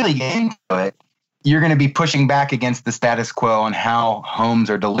you really get into it, you're going to be pushing back against the status quo on how homes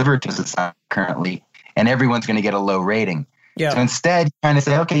are delivered to society currently, and everyone's going to get a low rating. Yeah. So instead, you kind of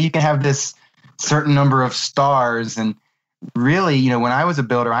say, okay, you can have this certain number of stars. And really, when I was a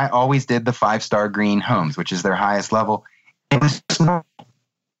builder, I always did the 5-star green homes, which is their highest level. It was just I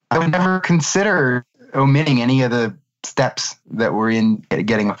would never consider omitting any of the steps that were in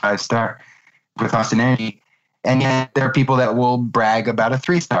getting a 5-star with Austin Energy. And yet there are people that will brag about a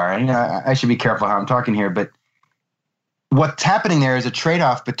 3-star. I should be careful how I'm talking here, but what's happening there is a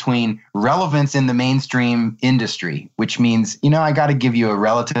trade-off between relevance in the mainstream industry, which means, I got to give you a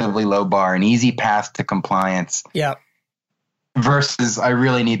relatively low bar, an easy path to compliance. Yeah. Versus I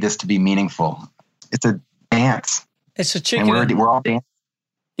really need this to be meaningful. It's a dance. It's a chicken. And we're all dancing.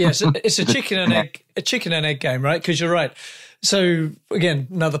 Yes, it's a chicken and egg game, right? Because you're right. So again,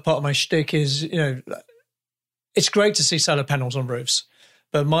 another part of my shtick is, it's great to see solar panels on roofs.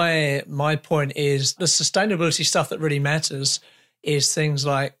 But my point is the sustainability stuff that really matters is things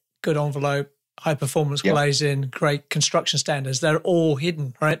like good envelope, high performance glazing, great construction standards. They're all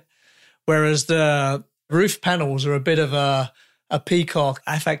hidden, right? Whereas the roof panels are a bit of a peacock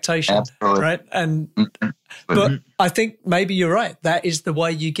affectation, right? And but I think maybe you're right. That is the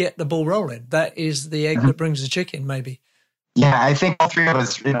way you get the ball rolling. That is the egg that brings the chicken, maybe. Yeah, I think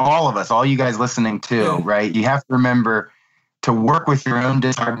all of us, all you guys listening too, right? You have to remember to work with your own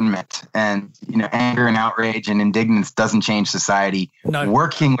disheartenment, and anger and outrage and indignance doesn't change society. No.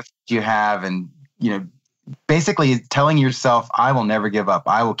 Working with what you have and basically telling yourself, I will never give up.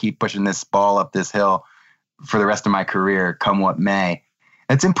 I will keep pushing this ball up this hill for the rest of my career, come what may.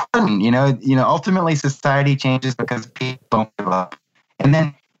 It's important, ultimately society changes because people don't give up. And then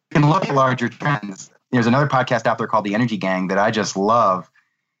you can look at larger trends. There's another podcast out there called The Energy Gang that I just love.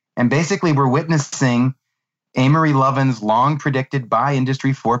 And basically we're witnessing Amory Lovin's long predicted by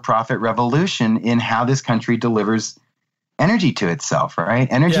industry for-profit revolution in how this country delivers energy to itself, right?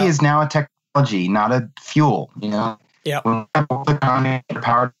 Energy is now a technology, not a fuel, Yeah. When the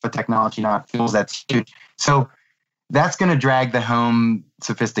power of technology, not fuels, that's huge. So that's going to drag the home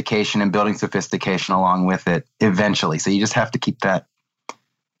sophistication and building sophistication along with it eventually. So you just have to keep that.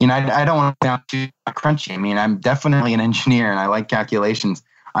 I don't want to sound too crunchy. I mean, I'm definitely an engineer and I like calculations.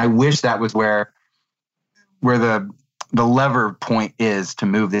 I wish that was where the lever point is to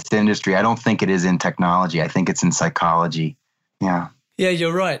move this industry. I don't think it is in technology. I think it's in psychology. Yeah. Yeah,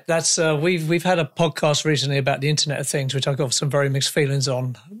 you're right. That's we've had a podcast recently about the Internet of Things, which I got some very mixed feelings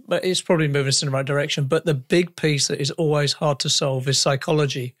on, but it's probably moving us in the right direction. But the big piece that is always hard to solve is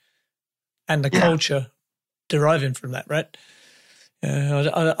psychology and the culture deriving from that, right?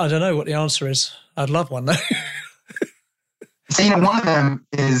 I don't know what the answer is. I'd love one though. So, one of them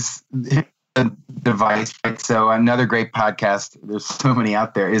is a device, right? So another great podcast, there's so many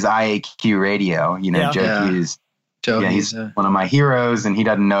out there, is IAQ Radio, Joe Hughes. He's one of my heroes, and he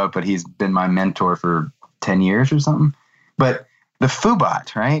doesn't know it, but he's been my mentor for 10 years or something. But the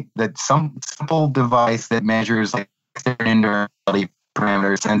Foobot, right? That some simple device that measures like indoor quality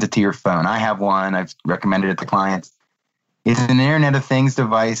parameters, sends it to your phone. I have one. I've recommended it to clients. It's an Internet of Things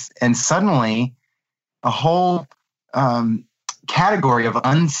device, and suddenly a whole category of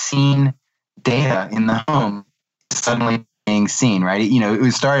unseen data in the home is suddenly being seen, right? It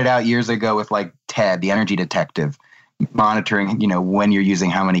was started out years ago with like TED, the energy detective, monitoring, when you're using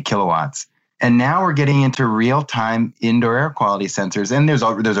how many kilowatts. And now we're getting into real-time indoor air quality sensors. And there's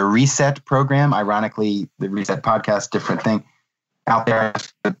a Reset program. Ironically, the Reset podcast, different thing out there,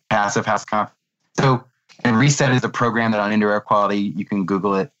 the Passive House Conference. So, and Reset is a program that on indoor air quality, you can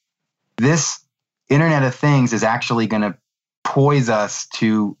Google it. This Internet of Things is actually going to poise us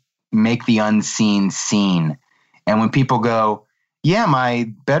to make the unseen seen. And when people go, yeah,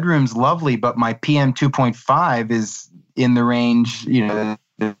 my bedroom's lovely, but my PM 2.5 is in the range,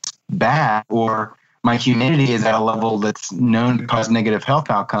 that's bad, or my humidity is at a level that's known to cause negative health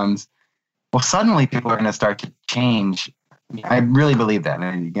outcomes. Well, suddenly people are going to start to change. I really believe that.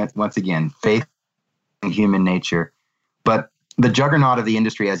 And once again, faith in human nature. But the juggernaut of the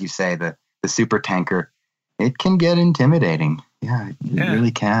industry, as you say, the super tanker, it can get intimidating. Yeah, it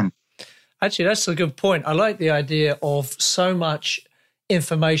really can. Actually, that's a good point. I like the idea of so much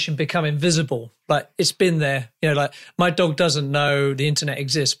information becoming visible. Like it's been there, like my dog doesn't know the internet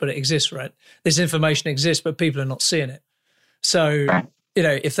exists, but it exists, right? This information exists, but people are not seeing it. So,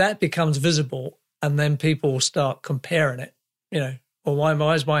 if that becomes visible and then people start comparing it, well,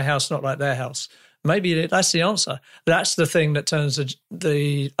 why is my house not like their house? Maybe that's the answer. That's the thing that turns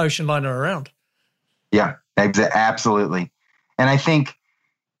the ocean liner around. Yeah, absolutely. And I think,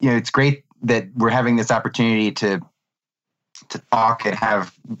 it's great that we're having this opportunity to talk and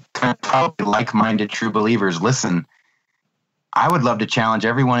have kind of probably like-minded true believers listen. I would love to challenge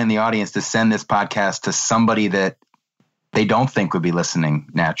everyone in the audience to send this podcast to somebody that they don't think would be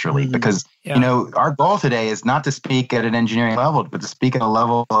listening naturally. Because, our goal today is not to speak at an engineering level, but to speak at a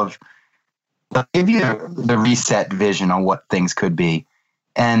level of, let's give you the Reset vision on what things could be.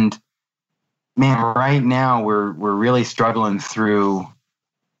 And man, right now we're really struggling through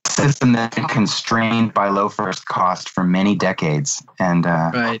system that's been constrained by low first cost for many decades. And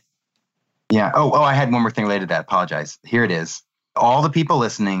right. Yeah. Oh, I had one more thing related to that. Apologize. Here it is. All the people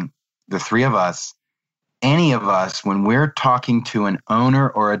listening, the three of us, any of us, when we're talking to an owner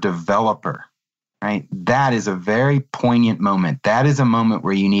or a developer, right, that is a very poignant moment. That is a moment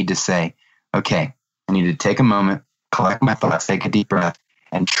where you need to say, okay, I need to take a moment, collect my thoughts, take a deep breath,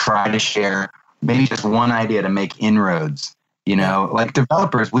 and try to share maybe just one idea to make inroads. Like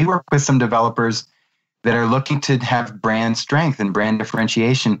developers, we work with some developers that are looking to have brand strength and brand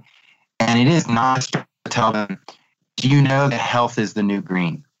differentiation. And it is not to tell them, do you know that health is the new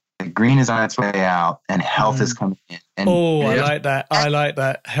green? The green is on its way out and health is coming in. And I like that. I like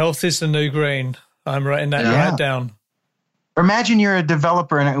that. Health is the new green. I'm writing that right down. Or imagine you're a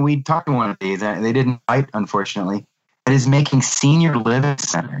developer, and we talked to one of these, and they didn't bite, unfortunately, that is making senior living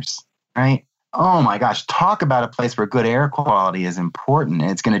centers, right? Oh my gosh, talk about a place where good air quality is important.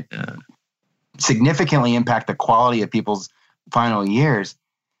 And it's going to significantly impact the quality of people's final years.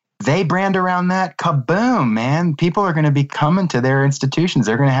 They brand around that, kaboom, man. People are going to be coming to their institutions.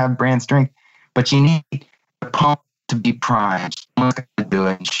 They're going to have brand strength. But you need pumped to be primed. Someone's going to do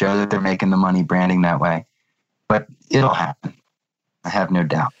it and show that they're making the money branding that way. But it'll happen. I have no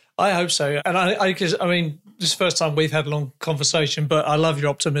doubt. I hope so. And because I mean, this is the first time we've had a long conversation, but I love your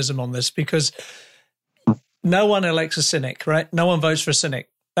optimism on this because no one elects a cynic, right? No one votes for a cynic.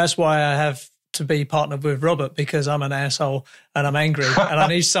 That's why I have to be partnered with Robert, because I'm an asshole and I'm angry and I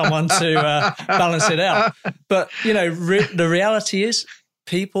need someone to balance it out. But, you know, the reality is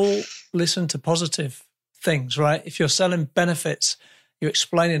people listen to positive things, right? If you're selling benefits, you're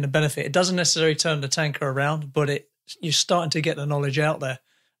explaining the benefit. It doesn't necessarily turn the tanker around, but you're starting to get the knowledge out there.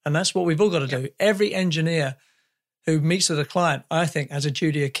 And that's what we've all got to do. Every engineer who meets with a client, I think, has a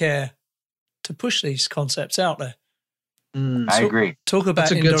duty of care to push these concepts out there. I agree. Talk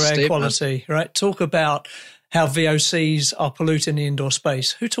about indoor air quality, right? Talk about how VOCs are polluting the indoor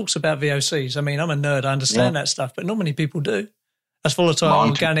space. Who talks about VOCs? I mean, I'm a nerd. I understand that stuff, but not many people do. That's volatile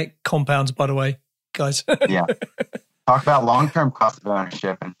organic compounds, by the way, guys. Yeah. Talk about long-term cost of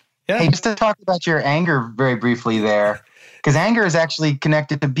ownership. And hey, just to talk about your anger very briefly there, because anger is actually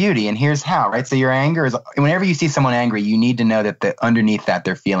connected to beauty, and here's how, right? So your anger is, whenever you see someone angry, you need to know that underneath that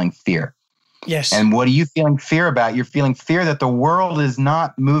they're feeling fear. Yes. And what are you feeling fear about? You're feeling fear that the world is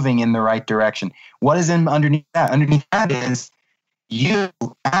not moving in the right direction. What is underneath that? Underneath that is you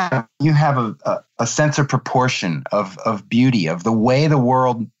have a sense of proportion, of beauty, of the way the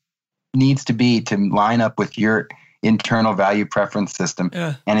world needs to be to line up with your internal value preference system,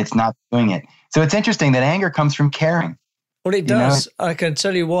 and it's not doing it. So it's interesting that anger comes from caring. Well, it does. You know? I can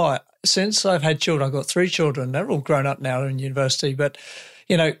tell you why. Since I've had children, I've got 3 children. They're all grown up now in university. But,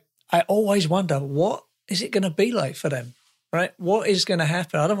 you know, I always wonder, what is it going to be like for them, right? What is going to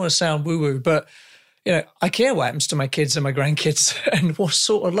happen? I don't want to sound woo-woo, but, you know, I care what happens to my kids and my grandkids and what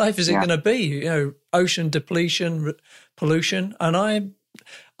sort of life is it going to be? You know, ocean depletion, pollution. And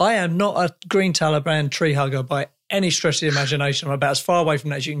I am not a green Taliban tree hugger by any stretch of the imagination. I'm about as far away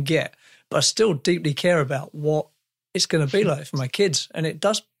from that as you can get. But I still deeply care about what it's going to be like for my kids. And it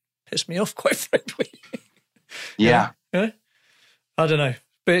does piss me off, quite frankly. Yeah. I don't know.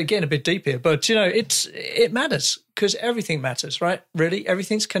 But getting a bit deep here. But, you know, it matters because everything matters, right? Really,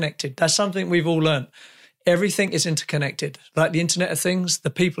 everything's connected. That's something we've all learned. Everything is interconnected. Like the Internet of Things, the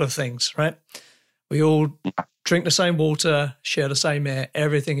people of things, right? We all drink the same water, share the same air.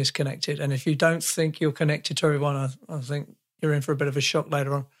 Everything is connected. And if you don't think you're connected to everyone, I think you're in for a bit of a shock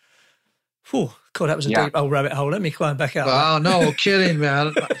later on. Whew, God, that was a deep old rabbit hole. Let me climb back out. Oh, no kidding,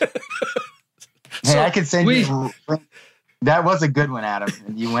 man. Hey, I could send you. That was a good one, Adam.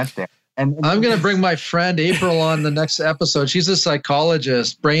 And you went there. And I'm going to bring my friend April on the next episode. She's a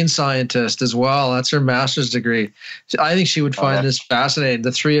psychologist, brain scientist as well. That's her master's degree. I think she would find this fascinating.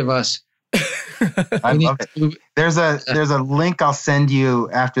 The 3 of us. I love it. There's a link I'll send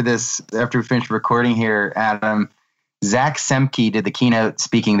you after we finish recording here, Adam. Zach Semke did the keynote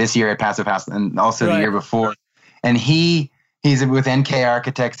speaking this year at Passive House and also the year before. And he's with NK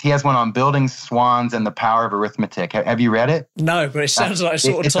Architects. He has one on building swans and the power of arithmetic. Have you read it? No, but it sounds like a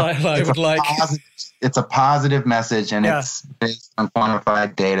sort of title I would like. It's a positive message, and it's based on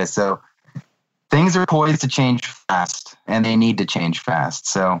quantified data. So things are poised to change fast, and they need to change fast.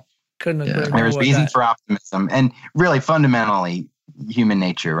 So couldn't agree more there's reason for optimism, and really fundamentally human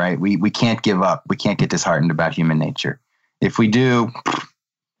nature, right? We can't give up. We can't get disheartened about human nature. If we do,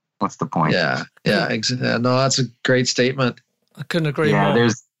 what's the point? Yeah, exactly. No, that's a great statement. I couldn't agree more.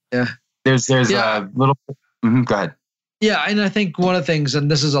 There's a little. Go ahead. Yeah, and I think one of the things,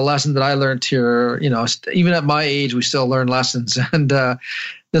 and this is a lesson that I learned here, you know, even at my age, we still learn lessons. And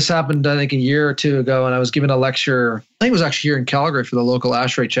this happened, I think, a year or 2 ago, and I was giving a lecture. I think it was actually here in Calgary for the local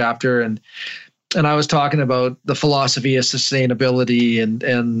ASHRAE chapter, and I was talking about the philosophy of sustainability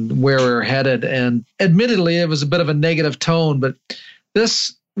and where we're headed. And admittedly, it was a bit of a negative tone, but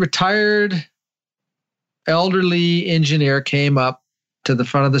this retired elderly engineer came up to the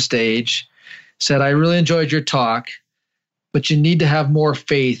front of the stage, said, "I really enjoyed your talk, but you need to have more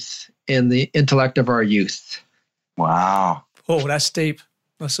faith in the intellect of our youth." Wow. Oh, that's deep.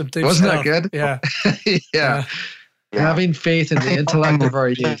 That's some deep Wasn't stuff. that good? Yeah. Yeah. Having faith in the intellect of our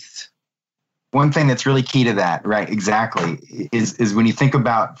youth. One thing that's really key to that, right? Exactly, is when you think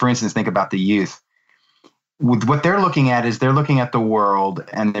about, for instance, think about the youth. With what they're looking at is they're looking at the world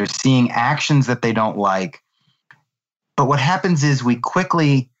and they're seeing actions that they don't like. But what happens is we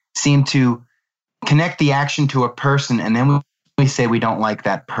quickly seem to connect the action to a person, and then we say we don't like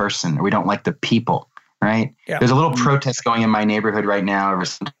that person or we don't like the people, right? Yeah. There's a little protest going in my neighborhood right now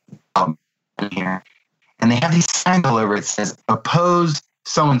here, and they have these signs all over. It says, "Oppose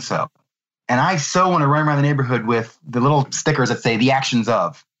so-and-so." And I so want to run around the neighborhood with the little stickers that say the actions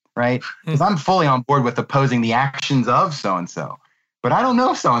of. right? Because I'm fully on board with opposing the actions of so-and-so. But I don't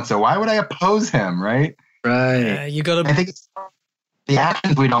know so-and-so. Why would I oppose him, right? Right. You got I to. think it's the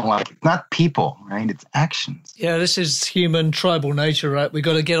actions we don't like. It's not people, right? It's actions. Yeah, this is human tribal nature, right? We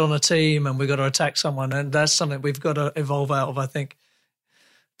got to get on a team and we got to attack someone, and that's something we've got to evolve out of, I think.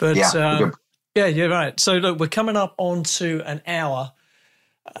 But yeah, you're right. So look, we're coming up onto an hour.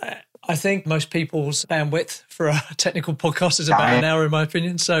 I think most people's bandwidth for a technical podcast is about an hour, in my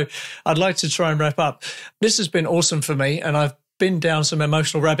opinion. So I'd like to try and wrap up. This has been awesome for me, and I've been down some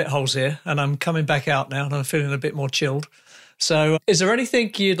emotional rabbit holes here, and I'm coming back out now, and I'm feeling a bit more chilled. So is there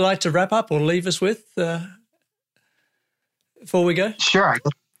anything you'd like to wrap up or leave us with before we go? Sure.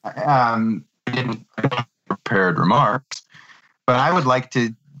 I didn't prepared remarks, but I would like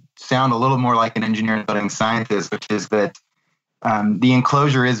to sound a little more like an engineer and building scientist, which is that the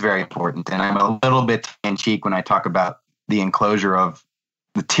enclosure is very important. And I'm a little bit tongue-in-cheek when I talk about the enclosure of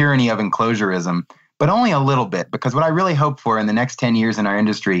the tyranny of enclosurism, but only a little bit, because what I really hope for in the next 10 years in our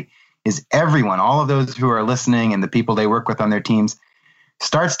industry is everyone, all of those who are listening and the people they work with on their teams,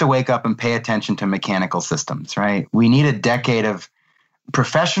 starts to wake up and pay attention to mechanical systems, right? We need a decade of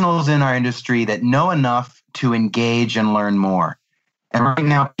professionals in our industry that know enough to engage and learn more. And right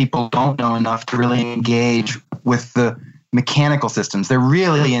now, people don't know enough to really engage with the mechanical systems. They're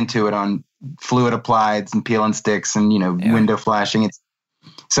really into it on fluid applieds and peel and sticks and, window flashing.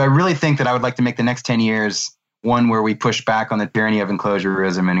 So I really think that I would like to make the next 10 years one where we push back on the tyranny of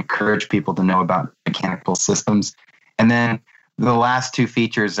enclosurism and encourage people to know about mechanical systems. And then the last two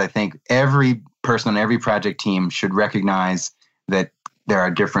features, I think every person on every project team should recognize that there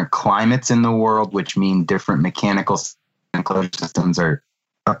are different climates in the world, which mean different mechanical enclosure systems are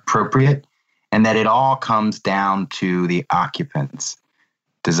appropriate, and that it all comes down to the occupants.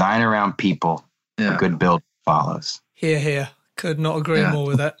 Design around people, a good build follows. Here. Could not agree more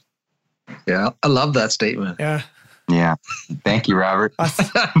with that. Yeah, I love that statement. Yeah. Yeah. Thank you, Robert. Yeah.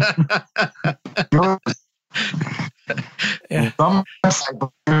 I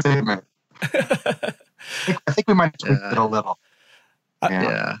think we might tweak it a little.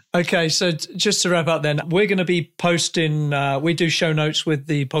 Yeah. Okay, so just to wrap up then, we're going to be posting, we do show notes with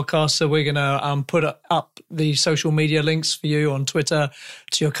the podcast, so we're going to put up the social media links for you on Twitter,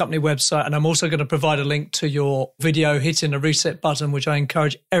 to your company website, and I'm also going to provide a link to your video hitting the reset button, which I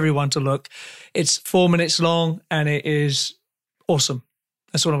encourage everyone to look. It's 4 minutes long, and it is awesome.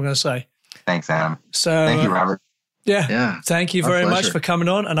 That's what I'm going to say. Thanks, Adam. So, thank you, Robert. Yeah. Thank you very much for coming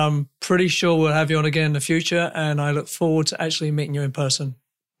on. And I'm pretty sure we'll have you on again in the future. And I look forward to actually meeting you in person.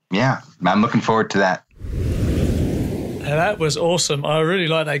 Yeah, I'm looking forward to that. That was awesome. I really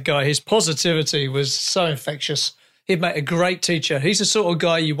like that guy. His positivity was so infectious. He'd make a great teacher. He's the sort of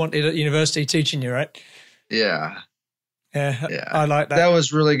guy you wanted at university teaching you, right? Yeah. I like that. That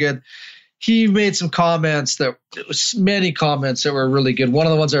was really good. He made some comments many comments that were really good. One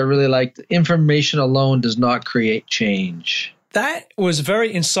of the ones I really liked, information alone does not create change. That was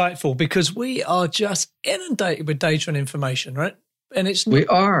very insightful because we are just inundated with data and information, right? And we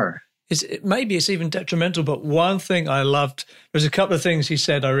are. Maybe it's even detrimental, but one thing I loved, there's a couple of things he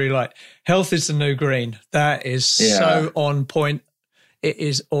said I really like. Health is the new green. That is so on point. It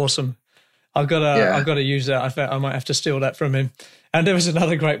is awesome. I've got to use that. I might have to steal that from him. And there was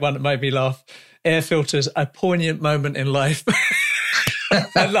another great one that made me laugh. Air filters, a poignant moment in life.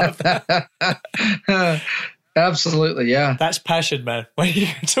 I love that. Absolutely, yeah. That's passion, man. When you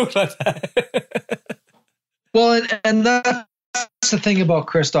talk like that. Well, and that's the thing about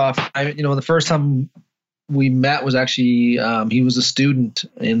Christoph. The first time we met was actually he was a student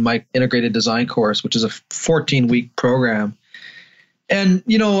in my integrated design course, which is a 14-week program. And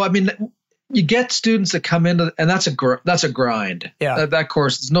you get students that come into, and that's a grind. Yeah, that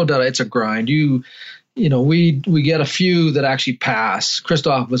course, there's no doubt it's a grind. We get a few that actually pass.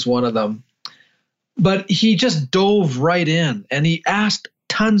 Christoph was one of them, but he just dove right in and he asked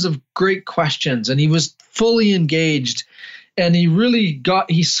tons of great questions and he was fully engaged, and he really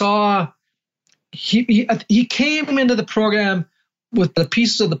he came into the program with the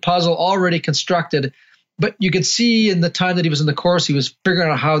pieces of the puzzle already constructed. But you could see in the time that he was in the course, he was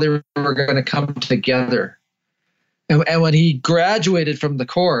figuring out how they were going to come together. And when he graduated from the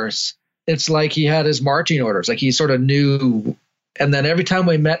course, it's like he had his marching orders, like he sort of knew. And then every time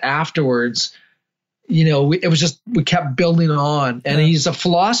we met afterwards, it was just, we kept building on. And he's a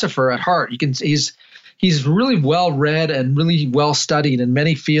philosopher at heart. He's really well read and really well studied in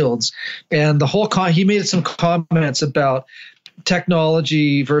many fields. And he made some comments about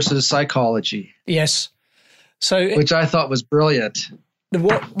technology versus psychology. Yes. Which I thought was brilliant.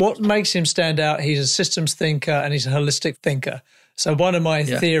 What makes him stand out, he's a systems thinker and he's a holistic thinker. So one of my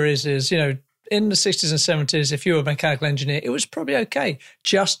theories is, in the 60s and 70s, if you were a mechanical engineer, it was probably okay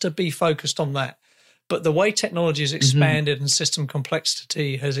just to be focused on that. But the way technology has expanded and system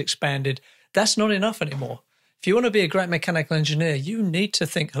complexity has expanded, that's not enough anymore. If you want to be a great mechanical engineer, you need to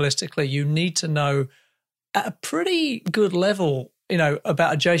think holistically. You need to know at a pretty good level,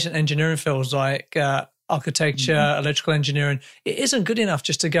 about adjacent engineering fields like architecture, electrical engineering. It isn't good enough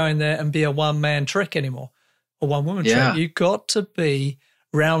just to go in there and be a one-man trick anymore or one-woman trick. You've got to be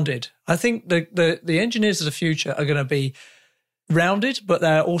rounded. I think the engineers of the future are going to be rounded, but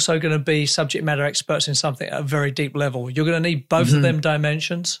they're also going to be subject matter experts in something at a very deep level. You're going to need both of them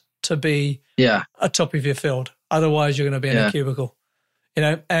dimensions to be at top of your field. Otherwise, you're going to be in a cubicle.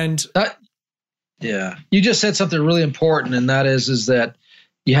 And that, you just said something really important, and that is that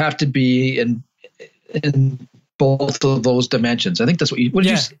you have to be in both of those dimensions. I think that's what you. What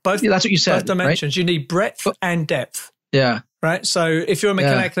did you say? That's what you said. Both dimensions. Right? You need breadth and depth. Yeah. Right. So if you're a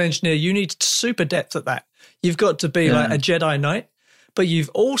mechanical engineer, you need super depth at that. You've got to be like a Jedi Knight, but you've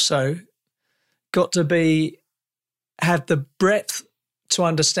also got to have the breadth to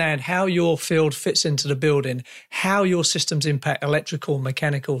understand how your field fits into the building, how your systems impact electrical,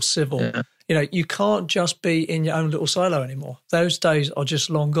 mechanical, civil. Yeah. You can't just be in your own little silo anymore. Those days are just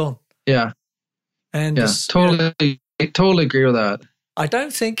long gone. Yeah. And totally agree with that. I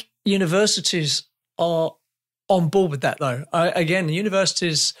don't think universities are on board with that, though. Again,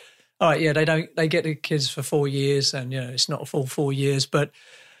 universities, all right, they get the kids for 4 years, and it's not a full 4 years, but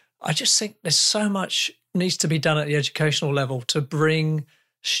I just think there's so much needs to be done at the educational level to bring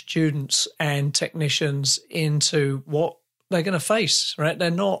students and technicians into what they're going to face. Right?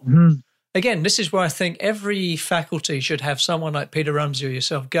 They're not. Again, this is where I think every faculty should have someone like Peter Rumsey or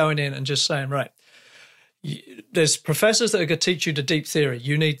yourself going in and just saying, right, there's professors that are going to teach you the deep theory.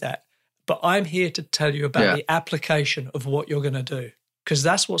 You need that. But I'm here to tell you about the application of what you're going to do, because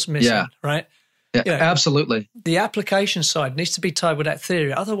that's what's missing, right? Yeah, absolutely. The application side needs to be tied with that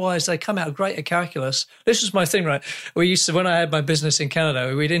theory. Otherwise, they come out great at calculus. This was my thing, right? When I had my business in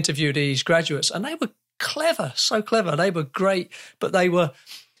Canada, we'd interview these graduates, and they were clever, so clever. They were great, but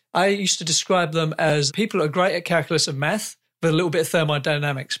I used to describe them as people who are great at calculus and math with a little bit of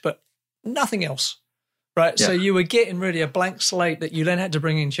thermodynamics, but nothing else. Right. Yeah. So you were getting really a blank slate that you then had to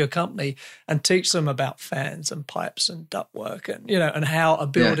bring into your company and teach them about fans and pipes and ductwork and, and how a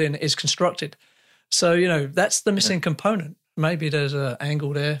building is constructed. So, that's the missing component. Maybe there's an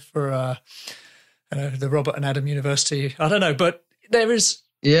angle there for the Robert and Adam University. I don't know, but there is.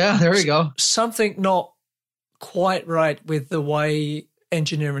 Yeah, there we go. Something not quite right with the way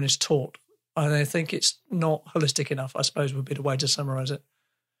engineering is taught. I think it's not holistic enough, I suppose would be the way to summarize it.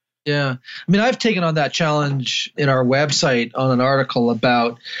 Yeah. I mean, I've taken on that challenge in our website on an article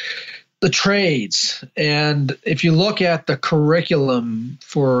about the trades. And if you look at the curriculum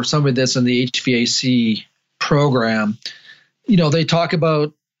for somebody that's in the HVAC program, they talk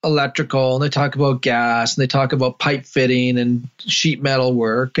about electrical, and they talk about gas, and they talk about pipe fitting and sheet metal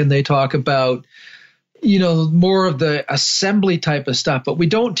work, and they talk about, more of the assembly type of stuff, but we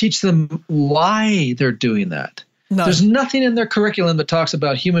don't teach them why they're doing that. No. There's nothing in their curriculum that talks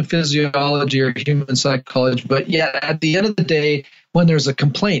about human physiology or human psychology, but yet at the end of the day, when there's a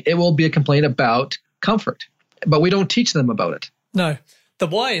complaint, it will be a complaint about comfort, but we don't teach them about it. No, the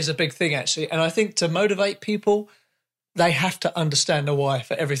why is a big thing, actually, and I think to motivate people, they have to understand the why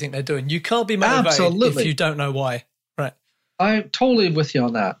for everything they're doing. You can't be motivated if you don't know why, right? I'm totally with you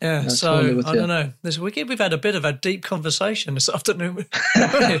on that. Yeah, so I don't know. This weekend we've had a bit of a deep conversation this afternoon. We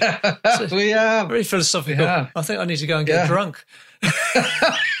have. Very philosophical. Yeah. I think I need to go and get drunk.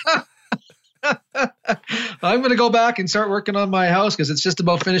 I'm going to go back and start working on my house because it's just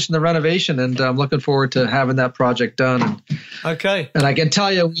about finishing the renovation, and I'm looking forward to having that project done. Okay. And I can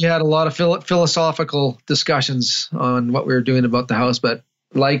tell you we had a lot of philosophical discussions on what we were doing about the house, but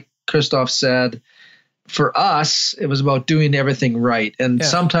like Christoph said, for us, it was about doing everything right. And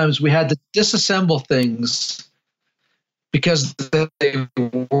sometimes we had to disassemble things because they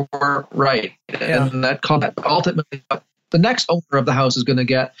weren't right. Yeah. And that ultimately, the next owner of the house is going to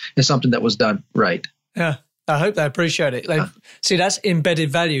get is something that was done right. Yeah. I hope they appreciate it. See, that's embedded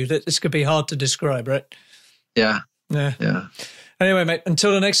value that this could be hard to describe, right? Yeah. Yeah. Anyway, mate,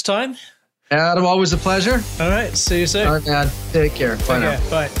 until the next time. Adam, always a pleasure. All right. See you soon. All right, man. Take care. Bye now.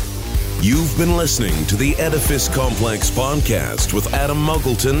 Bye. You've been listening to the Edifice Complex podcast with Adam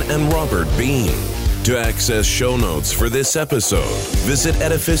Muggleton and Robert Bean. To access show notes for this episode, visit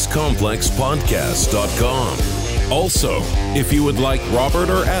edificecomplexpodcast.com. Also, if you would like Robert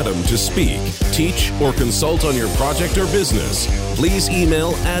or Adam to speak, teach, or consult on your project or business, please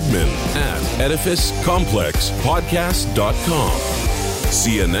email admin@edificecomplexpodcast.com.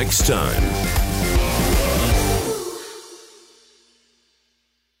 See you next time.